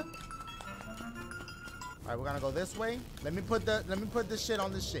that put. Alright, we're gonna go this way. Let me put this shit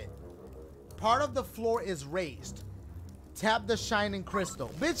on this shit. Part of the floor is raised. Tap the shining crystal.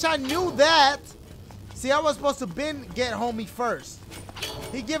 Bitch, I knew that. See, I was supposed to get homie first.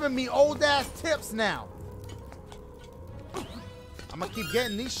 He giving me old ass tips now. I'm gonna keep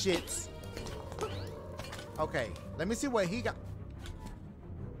getting these shits. Okay, let me see what he got.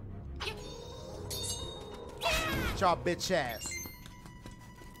 Y'all bitch ass.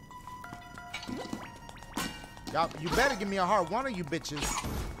 Y'all, you better give me a heart. One of you bitches.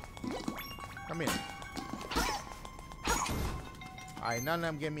 Come here. Alright, none of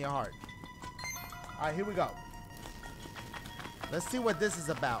them give me a heart. Alright, here we go. Let's see what this is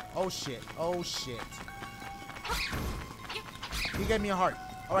about. Oh shit. Oh shit. He gave me a heart.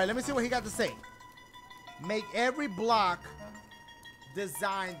 Alright, let me see what he got to say. Make every block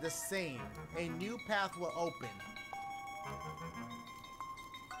design the same. A new path will open.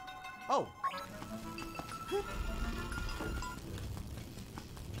 Oh.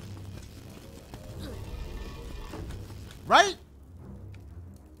 Right?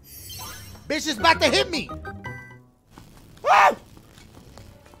 Bitch is about to hit me. Woo!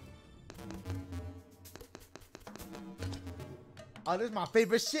 Oh, this is my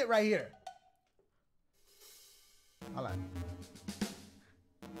favorite shit right here. Hold on.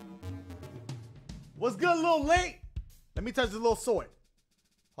 What's good, little late? Let me touch the little sword.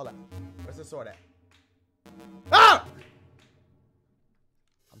 Hold on. Where's the sword at? Ah!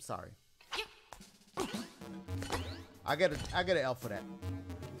 I'm sorry. I get an L for that.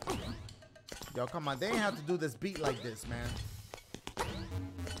 Yo, come on. They ain't have to do this beat like this, man.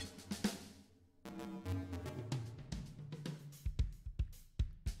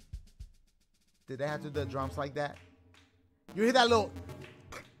 Did they have to do the drums like that? You hear that little...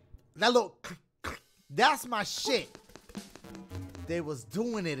 That's my shit. They was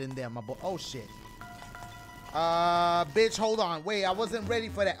doing it in there, my boy. Oh, shit. Bitch, hold on. Wait, I wasn't ready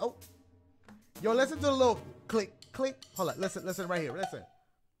for that. Oh. Yo, listen to the little click, click. Hold on. Listen right here. Listen.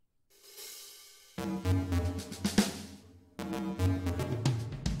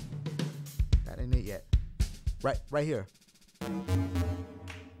 That ain't it yet. Right here.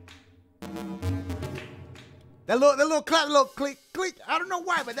 That little clap, little click, click. I don't know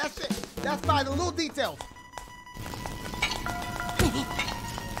why, but that's it. That's fine. The little details.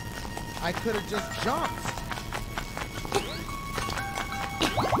 I could have just jumped.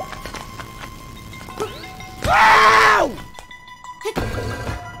 Ow!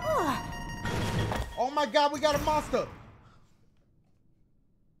 Oh my God, we got a monster.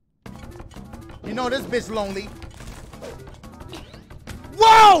 You know this bitch lonely.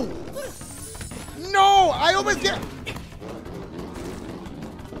 Whoa! No, I always get...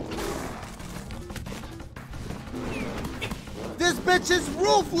 This bitch is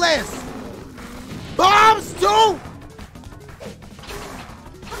ruthless. Bombs too.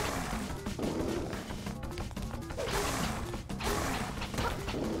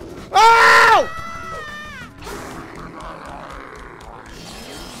 Oh!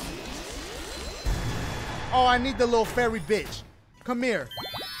 Oh, I need the little fairy bitch. Come here.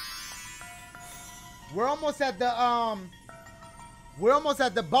 We're almost at the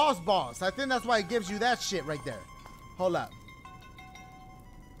boss. I think that's why it gives you that shit right there. Hold up.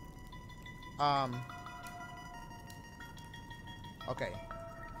 Okay.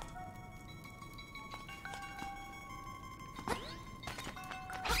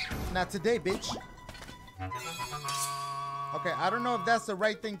 Not today, bitch. Okay, I don't know if that's the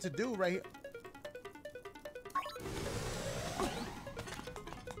right thing to do right here.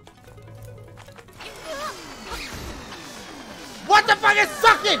 What the fuck is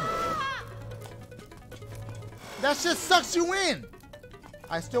sucking? That shit sucks you in.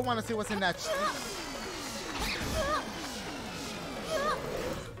 I still want to see what's in that shit.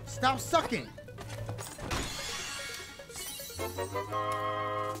 Stop sucking.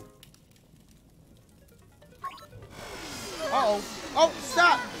 Uh-oh. Oh,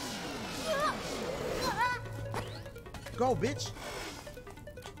 stop. Go, bitch.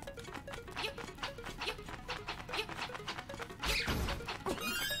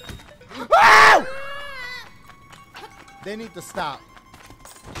 Oh! They need to stop.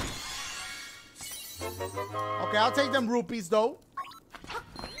 Okay, I'll take them rupees, though.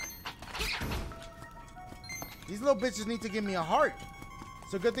 These little bitches need to give me a heart.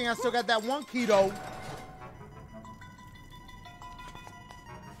 It's a good thing I still got that one key, though.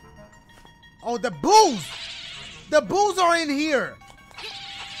 Oh, the booze! The booze are in here.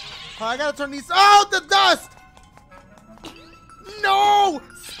 Oh, I gotta turn these... Oh, the dust! No!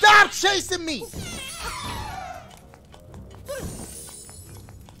 Stop chasing me!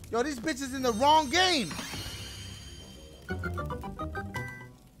 Yo, these bitches in the wrong game.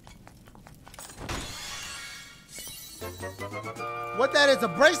 What that is, a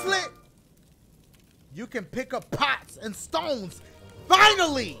bracelet? You can pick up pots and stones.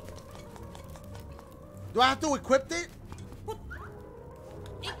 Finally! Do I have to equip it?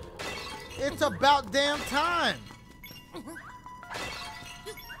 It's about damn time.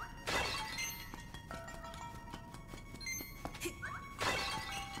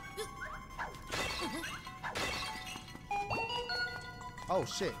 Oh,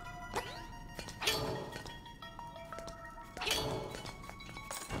 shit.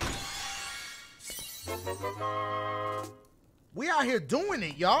 We out here doing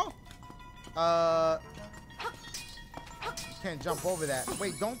it, y'all. Can't jump over that.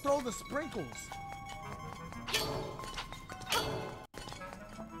 Wait, don't throw the sprinkles.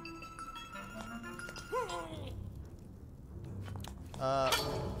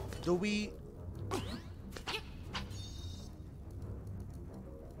 Do we...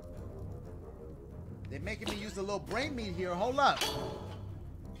 They're making me use a little brain meat here. Hold up.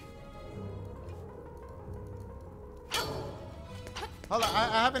 Hold on,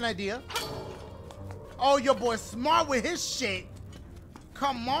 I have an idea. Oh, your boy's smart with his shit.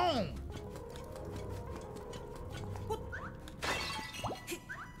 Come on. Hey,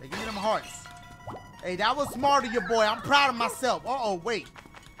 give me them hearts. Hey, that was smart of your boy. I'm proud of myself. Uh-oh, wait.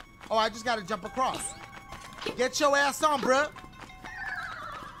 Oh, I just gotta jump across. Get your ass on, bruh.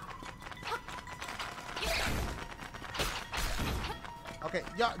 Okay,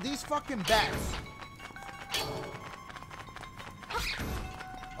 y'all, these fucking bats.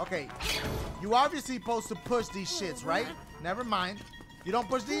 Okay, you obviously supposed to push these shits, right? Never mind. You don't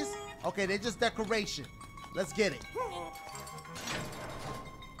push these? Okay, they're just decoration. Let's get it.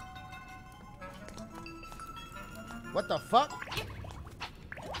 What the fuck?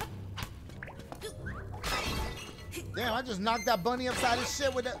 Damn, I just knocked that bunny upside his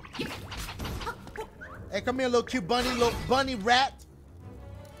shit with that. Hey, come here, little cute bunny, little bunny rat.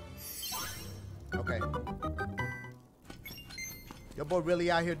 Okay. Your boy really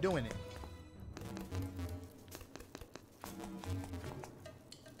out here doing it.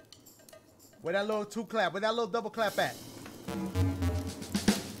 Where that little two clap? Where that little double clap at?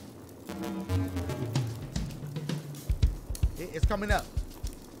 It's coming up.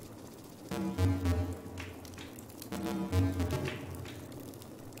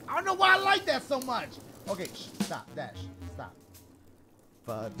 I don't know why I like that so much. Okay, stop, Dash, stop.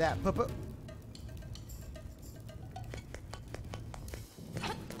 For that, put.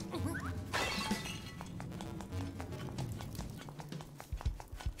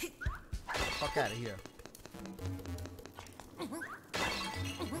 Fuck out of here.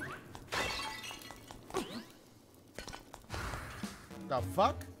 The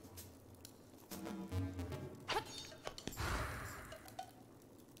fuck?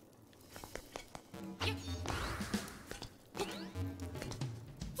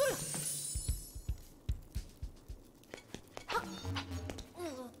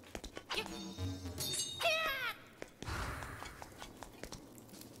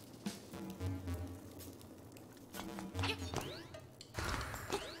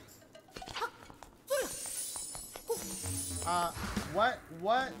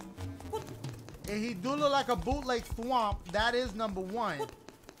 What? He do look like a bootleg swamp. That is number one.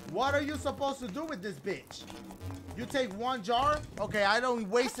 What are you supposed to do with this bitch? You take one jar? Okay, I don't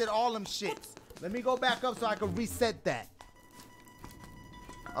wasted all them shits. Let me go back up so I can reset that.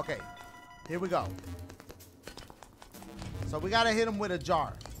 Okay, here we go. So we gotta hit him with a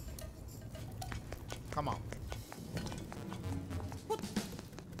jar. Come on.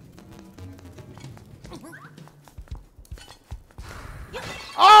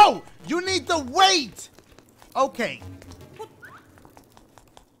 Oh! You need to wait! Okay.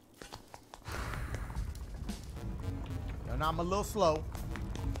 Now I'm a little slow.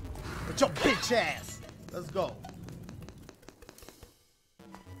 But your bitch ass. Let's go.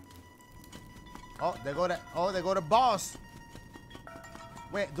 Oh, there go the boss.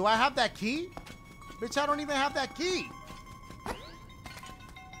 Wait, do I have that key? Bitch, I don't even have that key.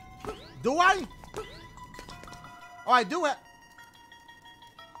 Do I? Oh, I do it.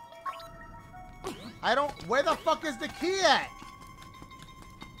 I don't. Where the fuck is the key at?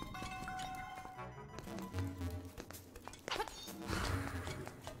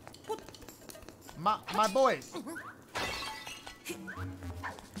 My boys.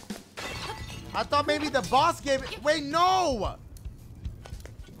 I thought maybe the boss gave it. Wait, no.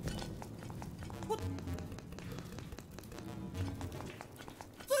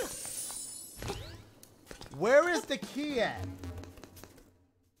 Where is the key at?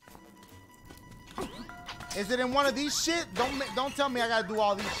 Is it in one of these shit? Don't tell me I gotta do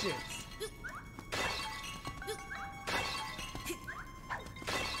all these shits.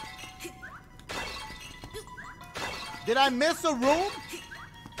 Did I miss a room?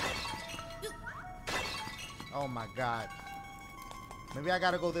 Oh my god. Maybe I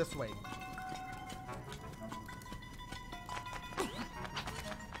gotta go this way.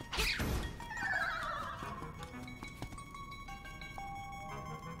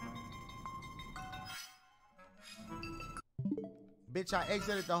 Bitch, I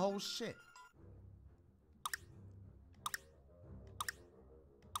exited the whole shit.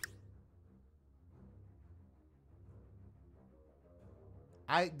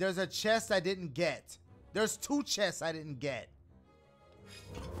 There's a chest I didn't get. There's 2 chests I didn't get.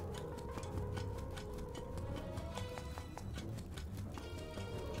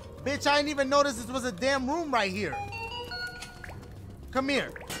 Bitch, I didn't even notice this was a damn room right here. Come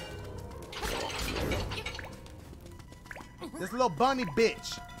here. This little bunny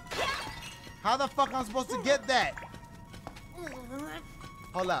bitch. How the fuck am I supposed to get that?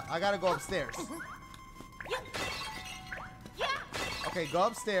 Hold up, I gotta go upstairs. Okay, go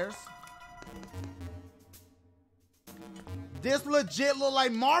upstairs. This legit look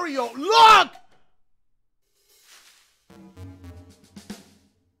like Mario. Look!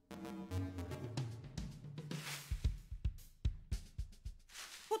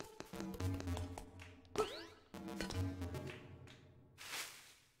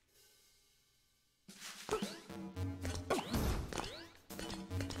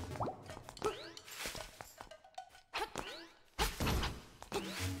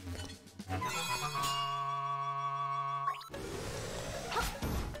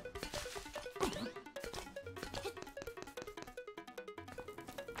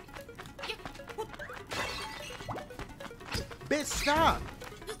 Bitch, stop.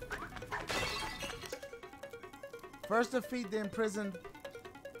 First defeat the imprisoned.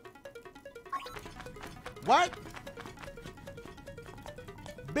 What?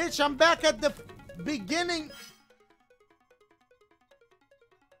 Bitch, I'm back at the beginning.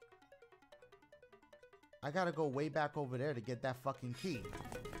 I gotta go way back over there to get that fucking key.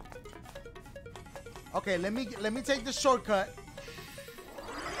 Okay, let me take the shortcut.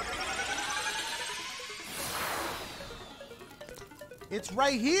 It's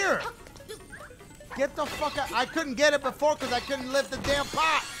right here. Get the fuck out. I couldn't get it before because I couldn't lift the damn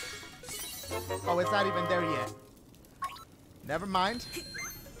pot. Oh, it's not even there yet. Never mind.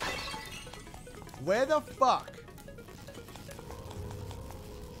 Where the fuck?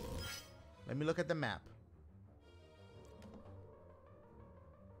 Let me look at the map.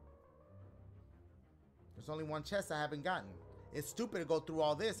 There's only one chest I haven't gotten. It's stupid to go through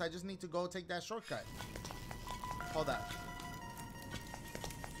all this. I just need to go take that shortcut. Hold up.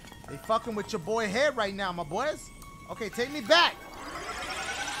 They fucking with your boy head right now, my boys. Okay, take me back.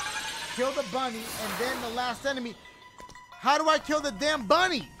 Kill the bunny and then the last enemy. How do I kill the damn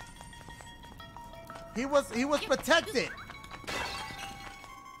bunny? He was protected.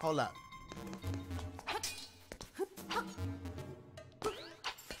 Hold up.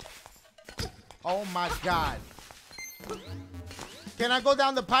 Oh my god. Can I go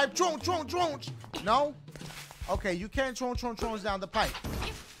down the pipe? No? Okay, you can't tron down the pipe.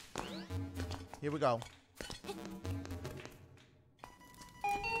 Here we go.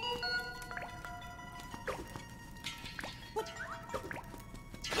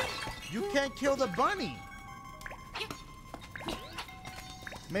 You can't kill the bunny.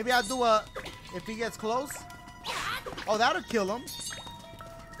 Maybe I'll do a, if he gets close. Oh, that'll kill him.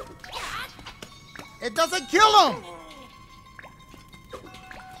 It doesn't kill him.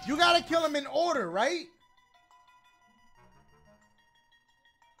 You gotta kill him in order, right?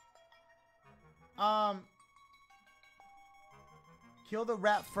 Kill the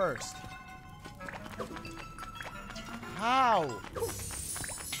rat first. How?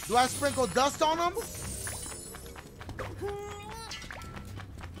 Do I sprinkle dust on him?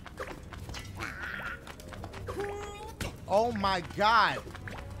 Oh my god.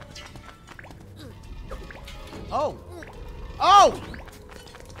 Oh. Oh!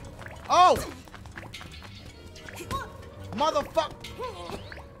 Oh! Motherfucker.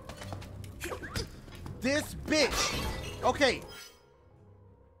 This bitch. Okay.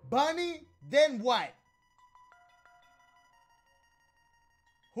 Bunny, then what?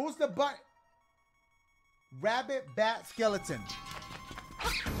 Who's the bunny? Rabbit, bat, skeleton.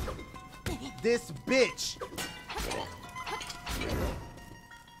 This bitch.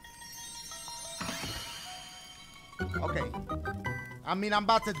 Okay. I mean, I'm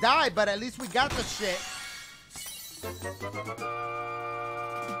about to die, but at least we got the shit.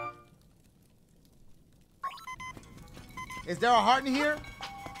 Is there a heart in here?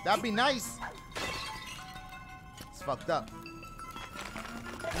 That'd be nice. It's fucked up.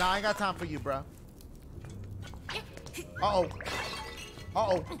 Nah, I ain't got time for you, bro. Uh-oh.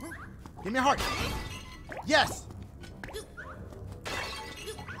 Uh-oh. Give me a heart. Yes.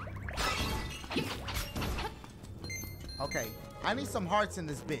 Okay. I need some hearts in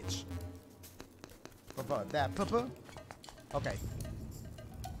this bitch. That papa. Okay.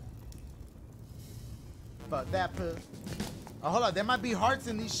 But that papa. Oh, hold on. There might be hearts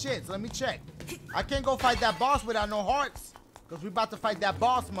in these shits. Let me check. I can't go fight that boss without no hearts. Because we about to fight that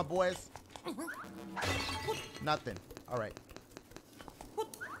boss, my boys. Nothing. All right.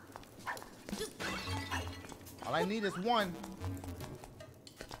 All I need is one.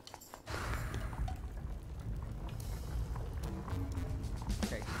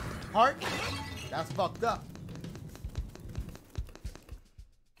 Okay. Heart. That's fucked up.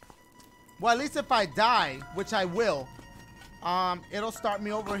 Well, at least if I die, which I will, it'll start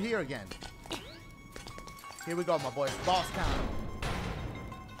me over here again. Here we go, my boys. Boss time.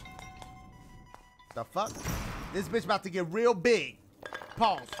 The fuck? This bitch about to get real big.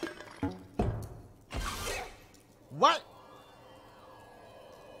 Pause. What?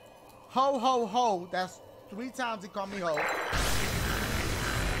 Ho, ho, ho. That's 3 times he called me ho.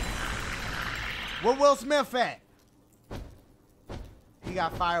 Where Will Smith at? He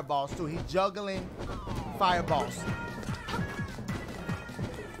got fireballs too. He's juggling fireballs.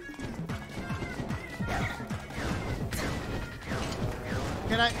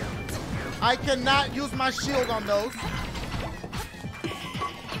 Can I cannot use my shield on those.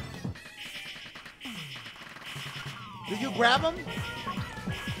 Did you grab him?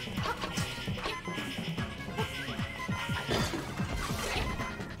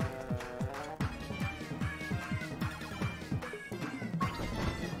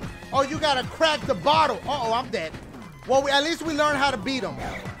 Oh, you gotta crack the bottle. Uh-oh, I'm dead. Well, at least we learned how to beat him.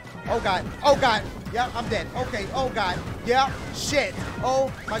 Oh, God. Oh, God. Yeah, I'm dead. Okay. Oh, God. Yeah. Shit.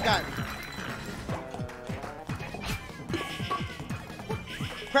 Oh, my God.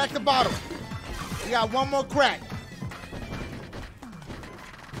 Crack the bottle. We got one more crack.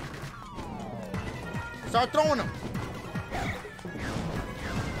 Start throwing them.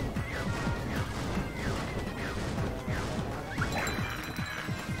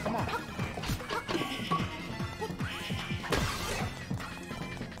 Come on.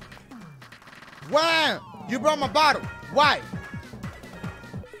 Wow! You brought my bottle. Why?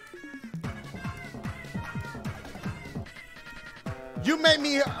 You made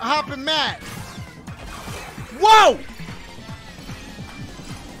me hopping mad. Whoa!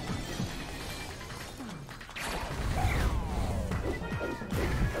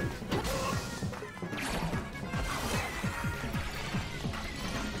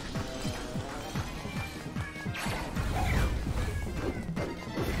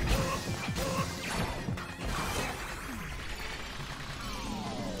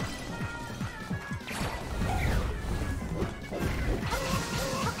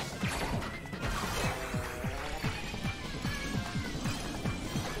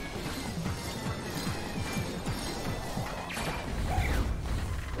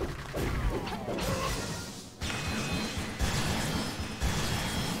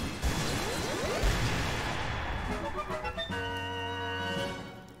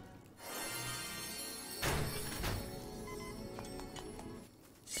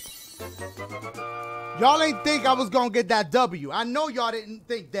 Y'all ain't think I was gonna get that W. I know y'all didn't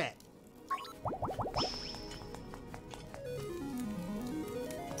think that.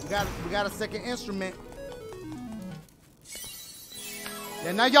 We got a second instrument.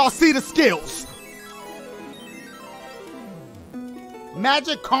 And now y'all see the skills.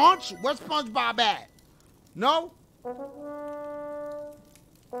 Magic conch? Where's SpongeBob at? No?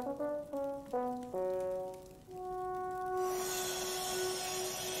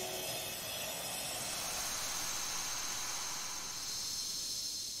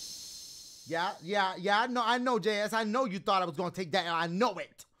 Yeah, I know, JS. I know you thought I was gonna take that. I know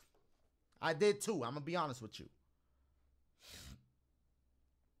it. I did too. I'm gonna be honest with you.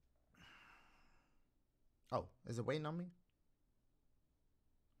 Oh, is it waiting on me?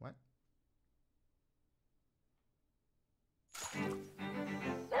 What?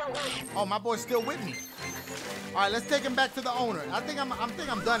 Oh, my boy's still with me. All right, let's take him back to the owner. I think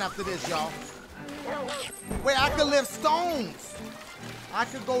I'm done after this, y'all. Wait, I can lift stones. I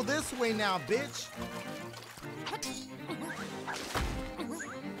could go this way now, bitch.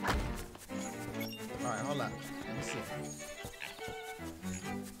 All right, hold on. Let me see.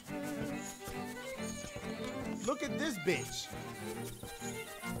 Look at this bitch.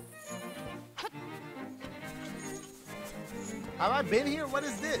 Have I been here? What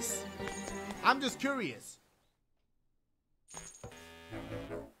is this? I'm just curious.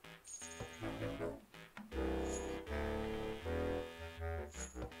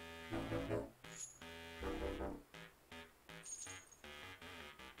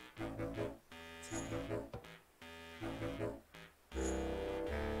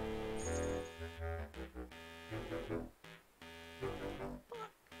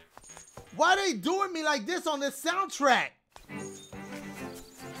 Why they doing me like this on this soundtrack?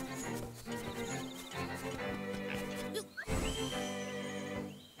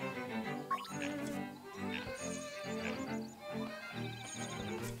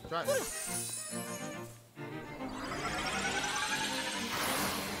 Try it.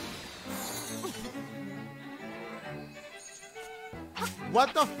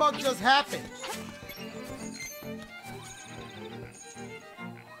 What the fuck just happened?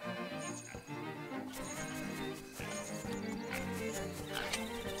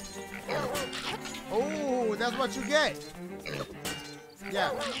 Oh, that's what you get.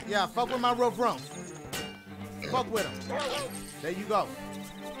 Yeah, fuck with my rough rum. Fuck with him. There you go.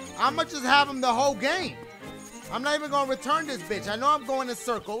 I'ma just have him the whole game. I'm not even gonna return this bitch. I know I'm going in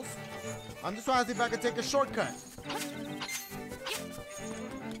circles. I'm just trying to see if I can take a shortcut.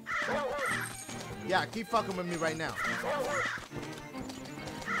 Yeah, keep fucking with me right now.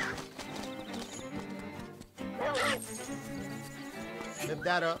 Lift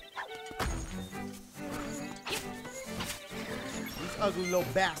that up. These ugly little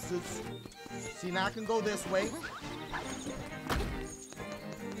bastards. See, now I can go this way.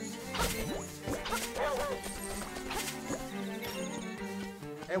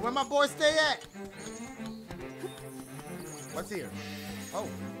 Hey, where my boy stay at? What's here? Oh.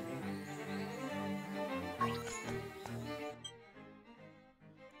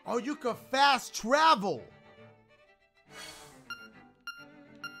 Oh, you could fast travel.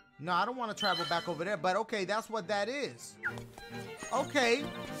 No, I don't want to travel back over there, but okay, that's what that is. Okay.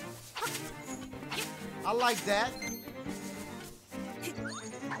 I like that.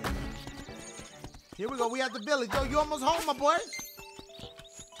 Here we go. We at the village. Yo, you almost home, my boy.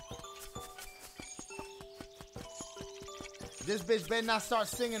 This bitch better not start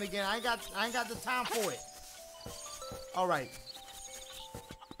singing again. I ain't got the time for it. All right.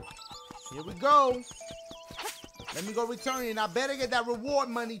 Here we go. Let me go return it, and I better get that reward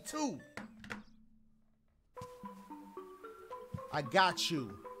money too. I got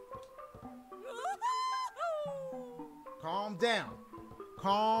you. Calm down.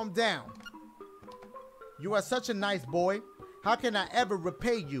 Calm down. You are such a nice boy. How can I ever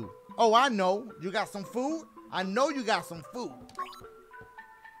repay you? Oh, I know. You got some food? I know you got some food.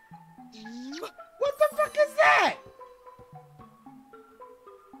 What the fuck is that?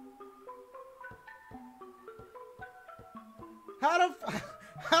 How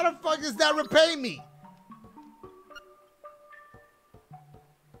the fuck does that repay me?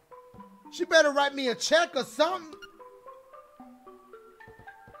 She better write me a check or something.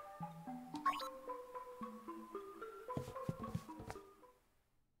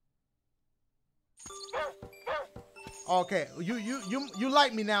 Okay, you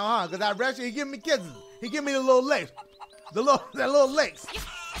like me now, huh? Cause I rescue. He give me kisses. He give me the little legs, that little legs.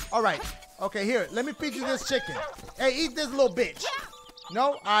 All right. Okay, here. Let me feed you this chicken. Hey, eat this little bitch.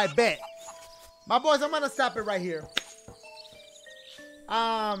 No, I bet. My boys, I'm gonna stop it right here.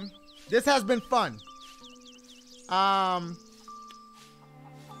 This has been fun.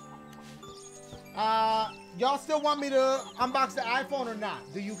 Y'all still want me to unbox the iPhone or not?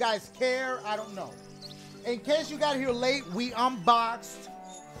 Do you guys care? I don't know. In case you got here late, we unboxed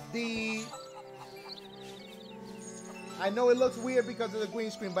the... I know it looks weird because of the green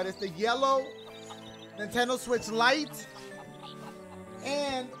screen, but it's the yellow Nintendo Switch Lite.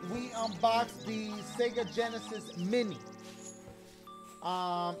 And we unboxed the Sega Genesis Mini.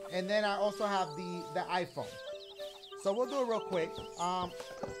 And then I also have the iPhone. So we'll do it real quick.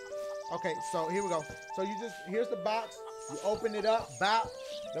 Okay, so here we go. So you just, here's the box. You open it up, bop.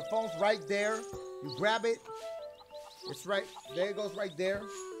 The phone's right there. You grab it. It's right, there it goes right there.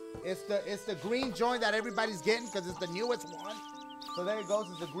 It's the green joint that everybody's getting because it's the newest one. So there it goes,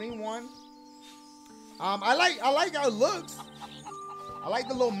 it's the green one. I like how it looks. I like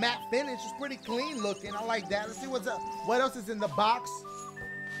the little matte finish. It's pretty clean looking. I like that. Let's see what's up. What else is in the box?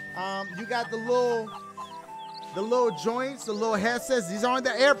 You got the little joints, the little headsets. These aren't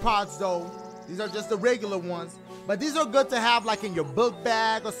the AirPods though. These are just the regular ones. But these are good to have like in your book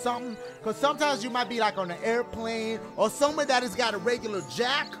bag or something. Because sometimes you might be like on an airplane or somewhere that has got a regular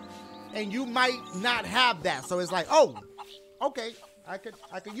jack and you might not have that. So it's like, oh, okay, I could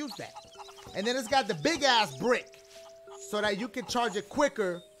use that. And then it's got the big ass brick so that you can charge it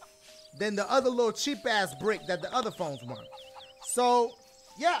quicker than the other little cheap ass brick that the other phones want. So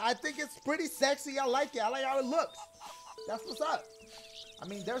yeah, I think it's pretty sexy. I like it. I like how it looks. That's what's up. I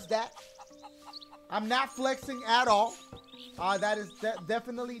mean, there's that. I'm not flexing at all. That is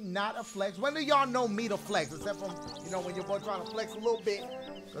definitely not a flex. When do y'all know me to flex? Except from, you know, when your boy trying to flex a little bit.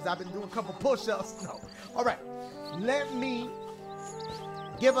 Because I've been doing a couple push-ups. No. All right. Let me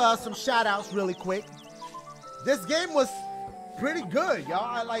give some shout-outs really quick. This game was pretty good,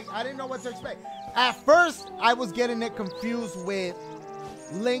 y'all. I didn't know what to expect. At first, I was getting it confused with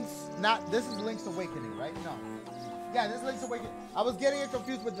this is Link's Awakening, right? No. Yeah, this is Link's Awakening. I was getting it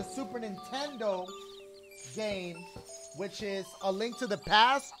confused with the Super Nintendo game, which is A Link to the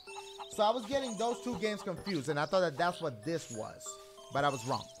Past. So I was getting those two games confused, and I thought that that's what this was. But I was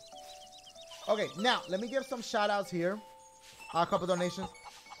wrong. Okay, now, let me give some shout-outs here. A couple donations.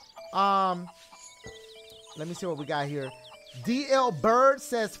 Let me see what we got here. DL Bird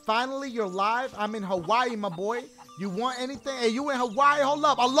says, finally, you're live. I'm in Hawaii, my boy. You want anything? Hey, you in Hawaii? Hold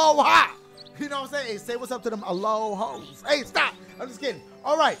up. Aloha. You know what I'm saying? Hey, say what's up to them alohos. Hey, stop. I'm just kidding.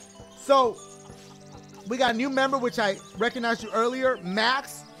 All right. So, we got a new member, which I recognized you earlier,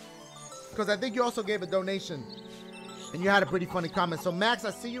 Max, because I think you also gave a donation, and you had a pretty funny comment. So, Max, I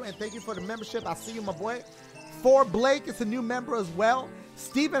see you, and thank you for the membership. I see you, my boy. For Blake is a new member as well.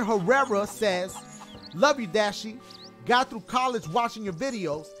 Steven Herrera says, love you, Dashie. Got through college watching your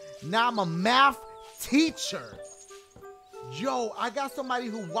videos. Now I'm a math teacher. Yo, I got somebody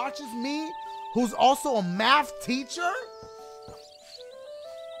who watches me who's also a math teacher?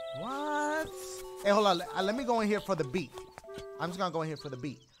 What? Hey, hold on. Let me go in here for the beat. I'm just going to go in here for the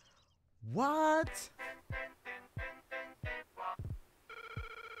beat. What?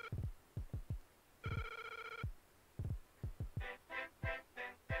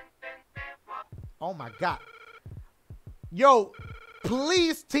 Oh my God. Yo,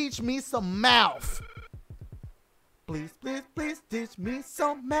 please teach me some math. Please, please, please teach me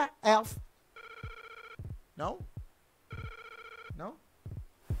some math. No? No?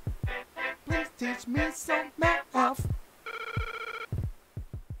 Please teach me some math.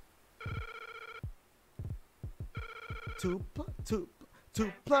 Two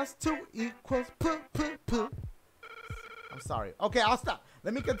plus two equals p. I'm sorry. Okay, I'll stop.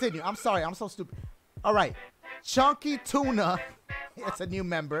 Let me continue. I'm sorry. I'm so stupid. All right. Chunky Tuna. It's a new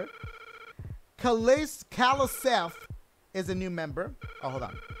member. Kalasef is a new member. Oh, hold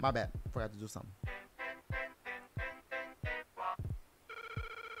on. My bad. Forgot to do something.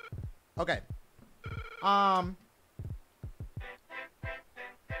 Okay.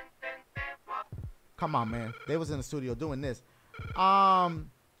 Come on, man. They was in the studio doing this.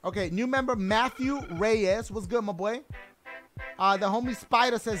 Okay, new member Matthew Reyes. What's good, my boy? The homie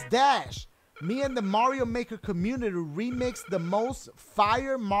Spider says, Dash, me and the Mario Maker community remixed the most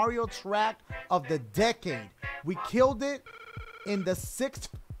fire Mario track of the decade. We killed it in the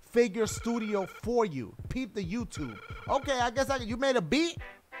 6-figure studio for you. Peep the YouTube. Okay, I guess you made a beat?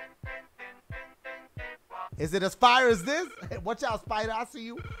 Is it as fire as this? Watch out, Spider. I see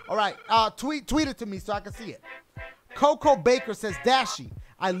you. All right. Tweet it to me so I can see it. Coco Baker says, Dashie,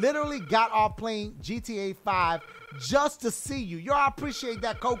 I literally got off playing GTA 5 just to see you. Yo, I appreciate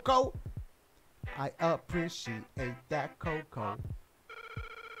that, Coco. I appreciate that, Coco.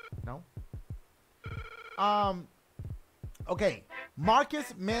 No? Okay.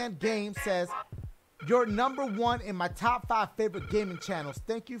 Marcus Man Game says, you're #1 in my top 5 favorite gaming channels.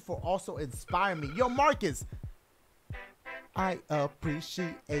 Thank you for also inspiring me. Yo, Marcus, I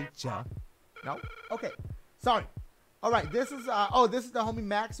appreciate ya. No? Okay. Sorry. All right. This is this is the homie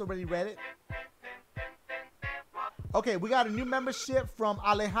Max. Already read it. Okay, we got a new membership from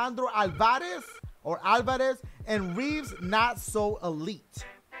Alejandro Alvarez and Reeves Not So Elite.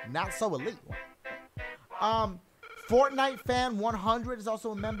 Not So Elite. Fortnite Fan 100 is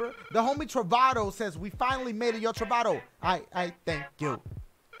also a member. The homie Travado says, we finally made it. Yo, Travado, I thank you.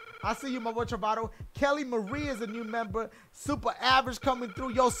 I see you, my boy Travado. Kelly Marie is a new member. Super Average coming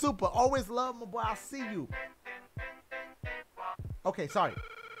through. Yo, Super, always love my boy. I see you. Okay, sorry.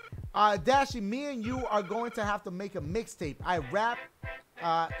 Dashie, me and you are going to have to make a mixtape. I rap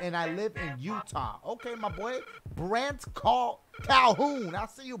and I live in Utah. Okay, my boy. Brant Calhoun. I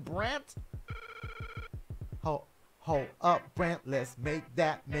see you, Brant. Hold up, Brant. Let's make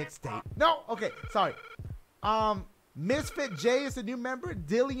that mixtape. No, okay, sorry. Misfit J is a new member.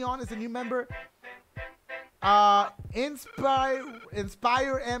 Dillion is a new member. Inspire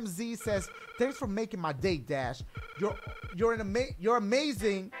MZ says, thanks for making my day, Dash. You're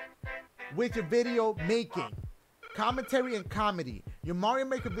amazing with your video making, commentary, and comedy. Your Mario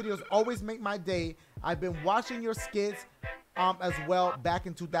Maker videos always make my day. I've been watching your skits as well back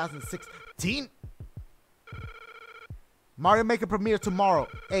in 2016. Mario Maker premiere tomorrow.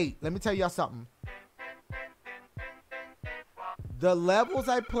 Hey, let me tell y'all something. The levels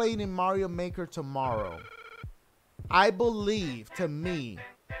I played in Mario Maker tomorrow, I believe, to me,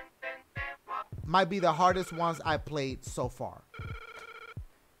 might be the hardest ones I played so far.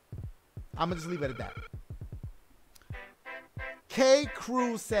 I'm going to just leave it at that. K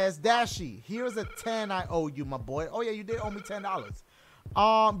Cruz says, Dashie, here's a 10 I owe you, my boy. Oh, yeah, you did owe me $10.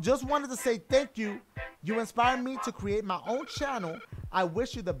 Just wanted to say thank you. You inspired me to create my own channel. I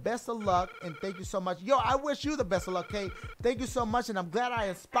wish you the best of luck, and thank you so much. Yo, I wish you the best of luck, Kay. Thank you so much, and I'm glad I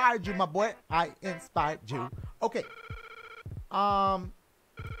inspired you, my boy. I inspired you. Okay. Let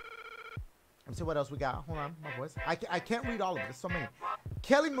me see what else we got. Hold on, my boys. I can't read all of it. There's so many.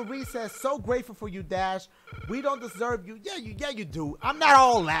 Kelly Marie says, so grateful for you, Dash. We don't deserve you. Yeah, you do. I'm not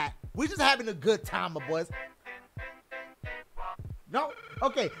all that. We're just having a good time, my boys. No?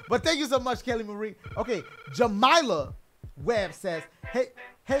 Okay, but thank you so much, Kelly Marie. Okay, Jamila Webb says, hey,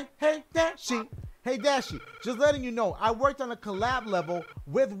 Dashie. Hey, Dashie, just letting you know, I worked on a collab level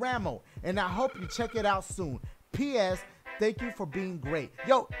with Ramo, and I hope you check it out soon. P.S. Thank you for being great.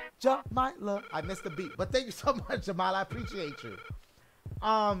 Yo, Jamila, I missed the beat, but thank you so much, Jamila. I appreciate you.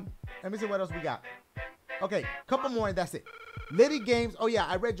 Let me see what else we got. Okay, couple more, and that's it. Liddy Games. Oh, yeah,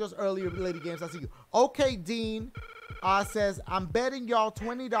 I read yours earlier, Liddy Games. I see you. Okay, Dean says, I'm betting y'all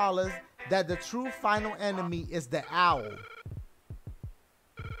 $20 that the true final enemy is the owl.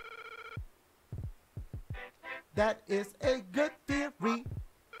 That is a good theory.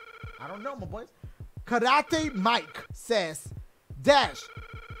 I don't know, my boys. Karate Mike says, Dash,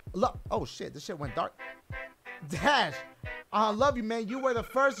 look, oh shit, this shit went dark. Dash, love you, man. You were the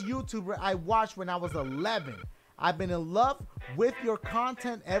first YouTuber I watched when I was 11. I've been in love with your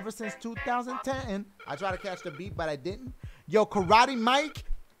content ever since 2010. I tried to catch the beat, but I didn't. Yo, Karate Mike,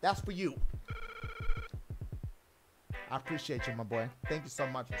 that's for you. I appreciate you, my boy. Thank you so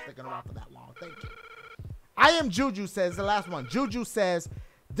much for sticking around for that long. Thank you. I am Juju says, the last one. Juju says,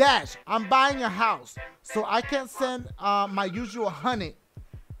 Dash, I'm buying a house, so I can't send my usual 100.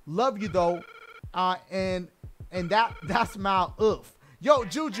 Love you though, and that's my oof. Yo,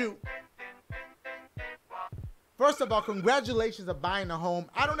 Juju. First of all, congratulations on buying a home.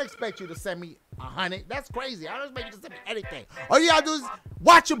 I don't expect you to send me 100. That's crazy. I don't expect you to send me anything. All you gotta do is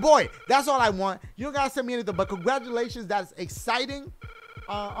watch your boy. That's all I want. You don't gotta send me anything. But congratulations. That's exciting.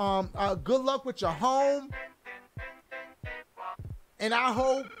 Good luck with your home. And I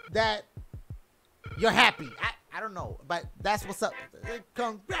hope that you're happy. I don't know, but that's what's up.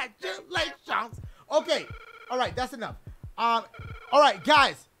 Congratulations. Okay. All right. That's enough. All right,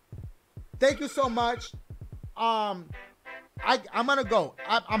 guys. Thank you so much. I'm gonna go.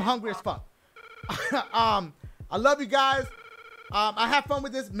 I'm hungry as fuck. I love you guys. I have fun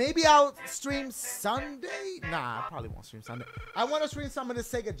with this. Maybe I'll stream Sunday. Nah, I probably won't stream Sunday. I want to stream some of this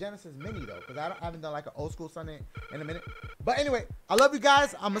Sega Genesis Mini though, because I haven't done like an old school Sunday in a minute. But anyway, I love you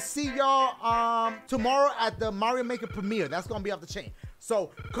guys. I'm gonna see y'all tomorrow at the Mario Maker premiere. That's gonna be off the chain.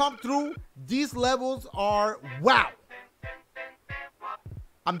 So come through. These levels are wow.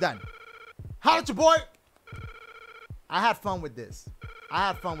 I'm done. Holla at your boy. I had fun with this. I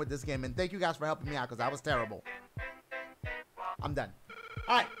had fun with this game, and thank you guys for helping me out because I was terrible. I'm done.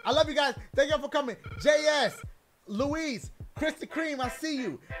 All right, I love you guys. Thank y'all for coming. JS, Louise, Krispy Kreme, I see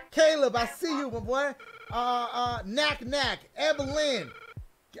you. Caleb, I see you, my boy. Knack, Evelyn,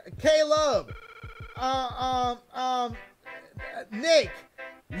 Caleb, Nick,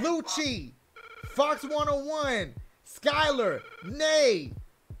 Lucci, Fox 101, Skylar, Nay,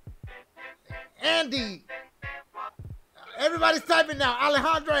 Andy. Everybody's typing now.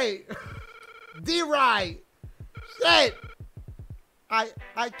 Alejandre. D-Rye. Shit.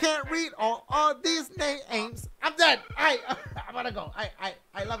 I can't read all these names. I'm done. I'm gonna go.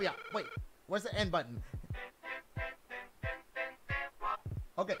 I love y'all. Wait, where's the end button?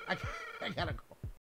 Okay, I gotta go.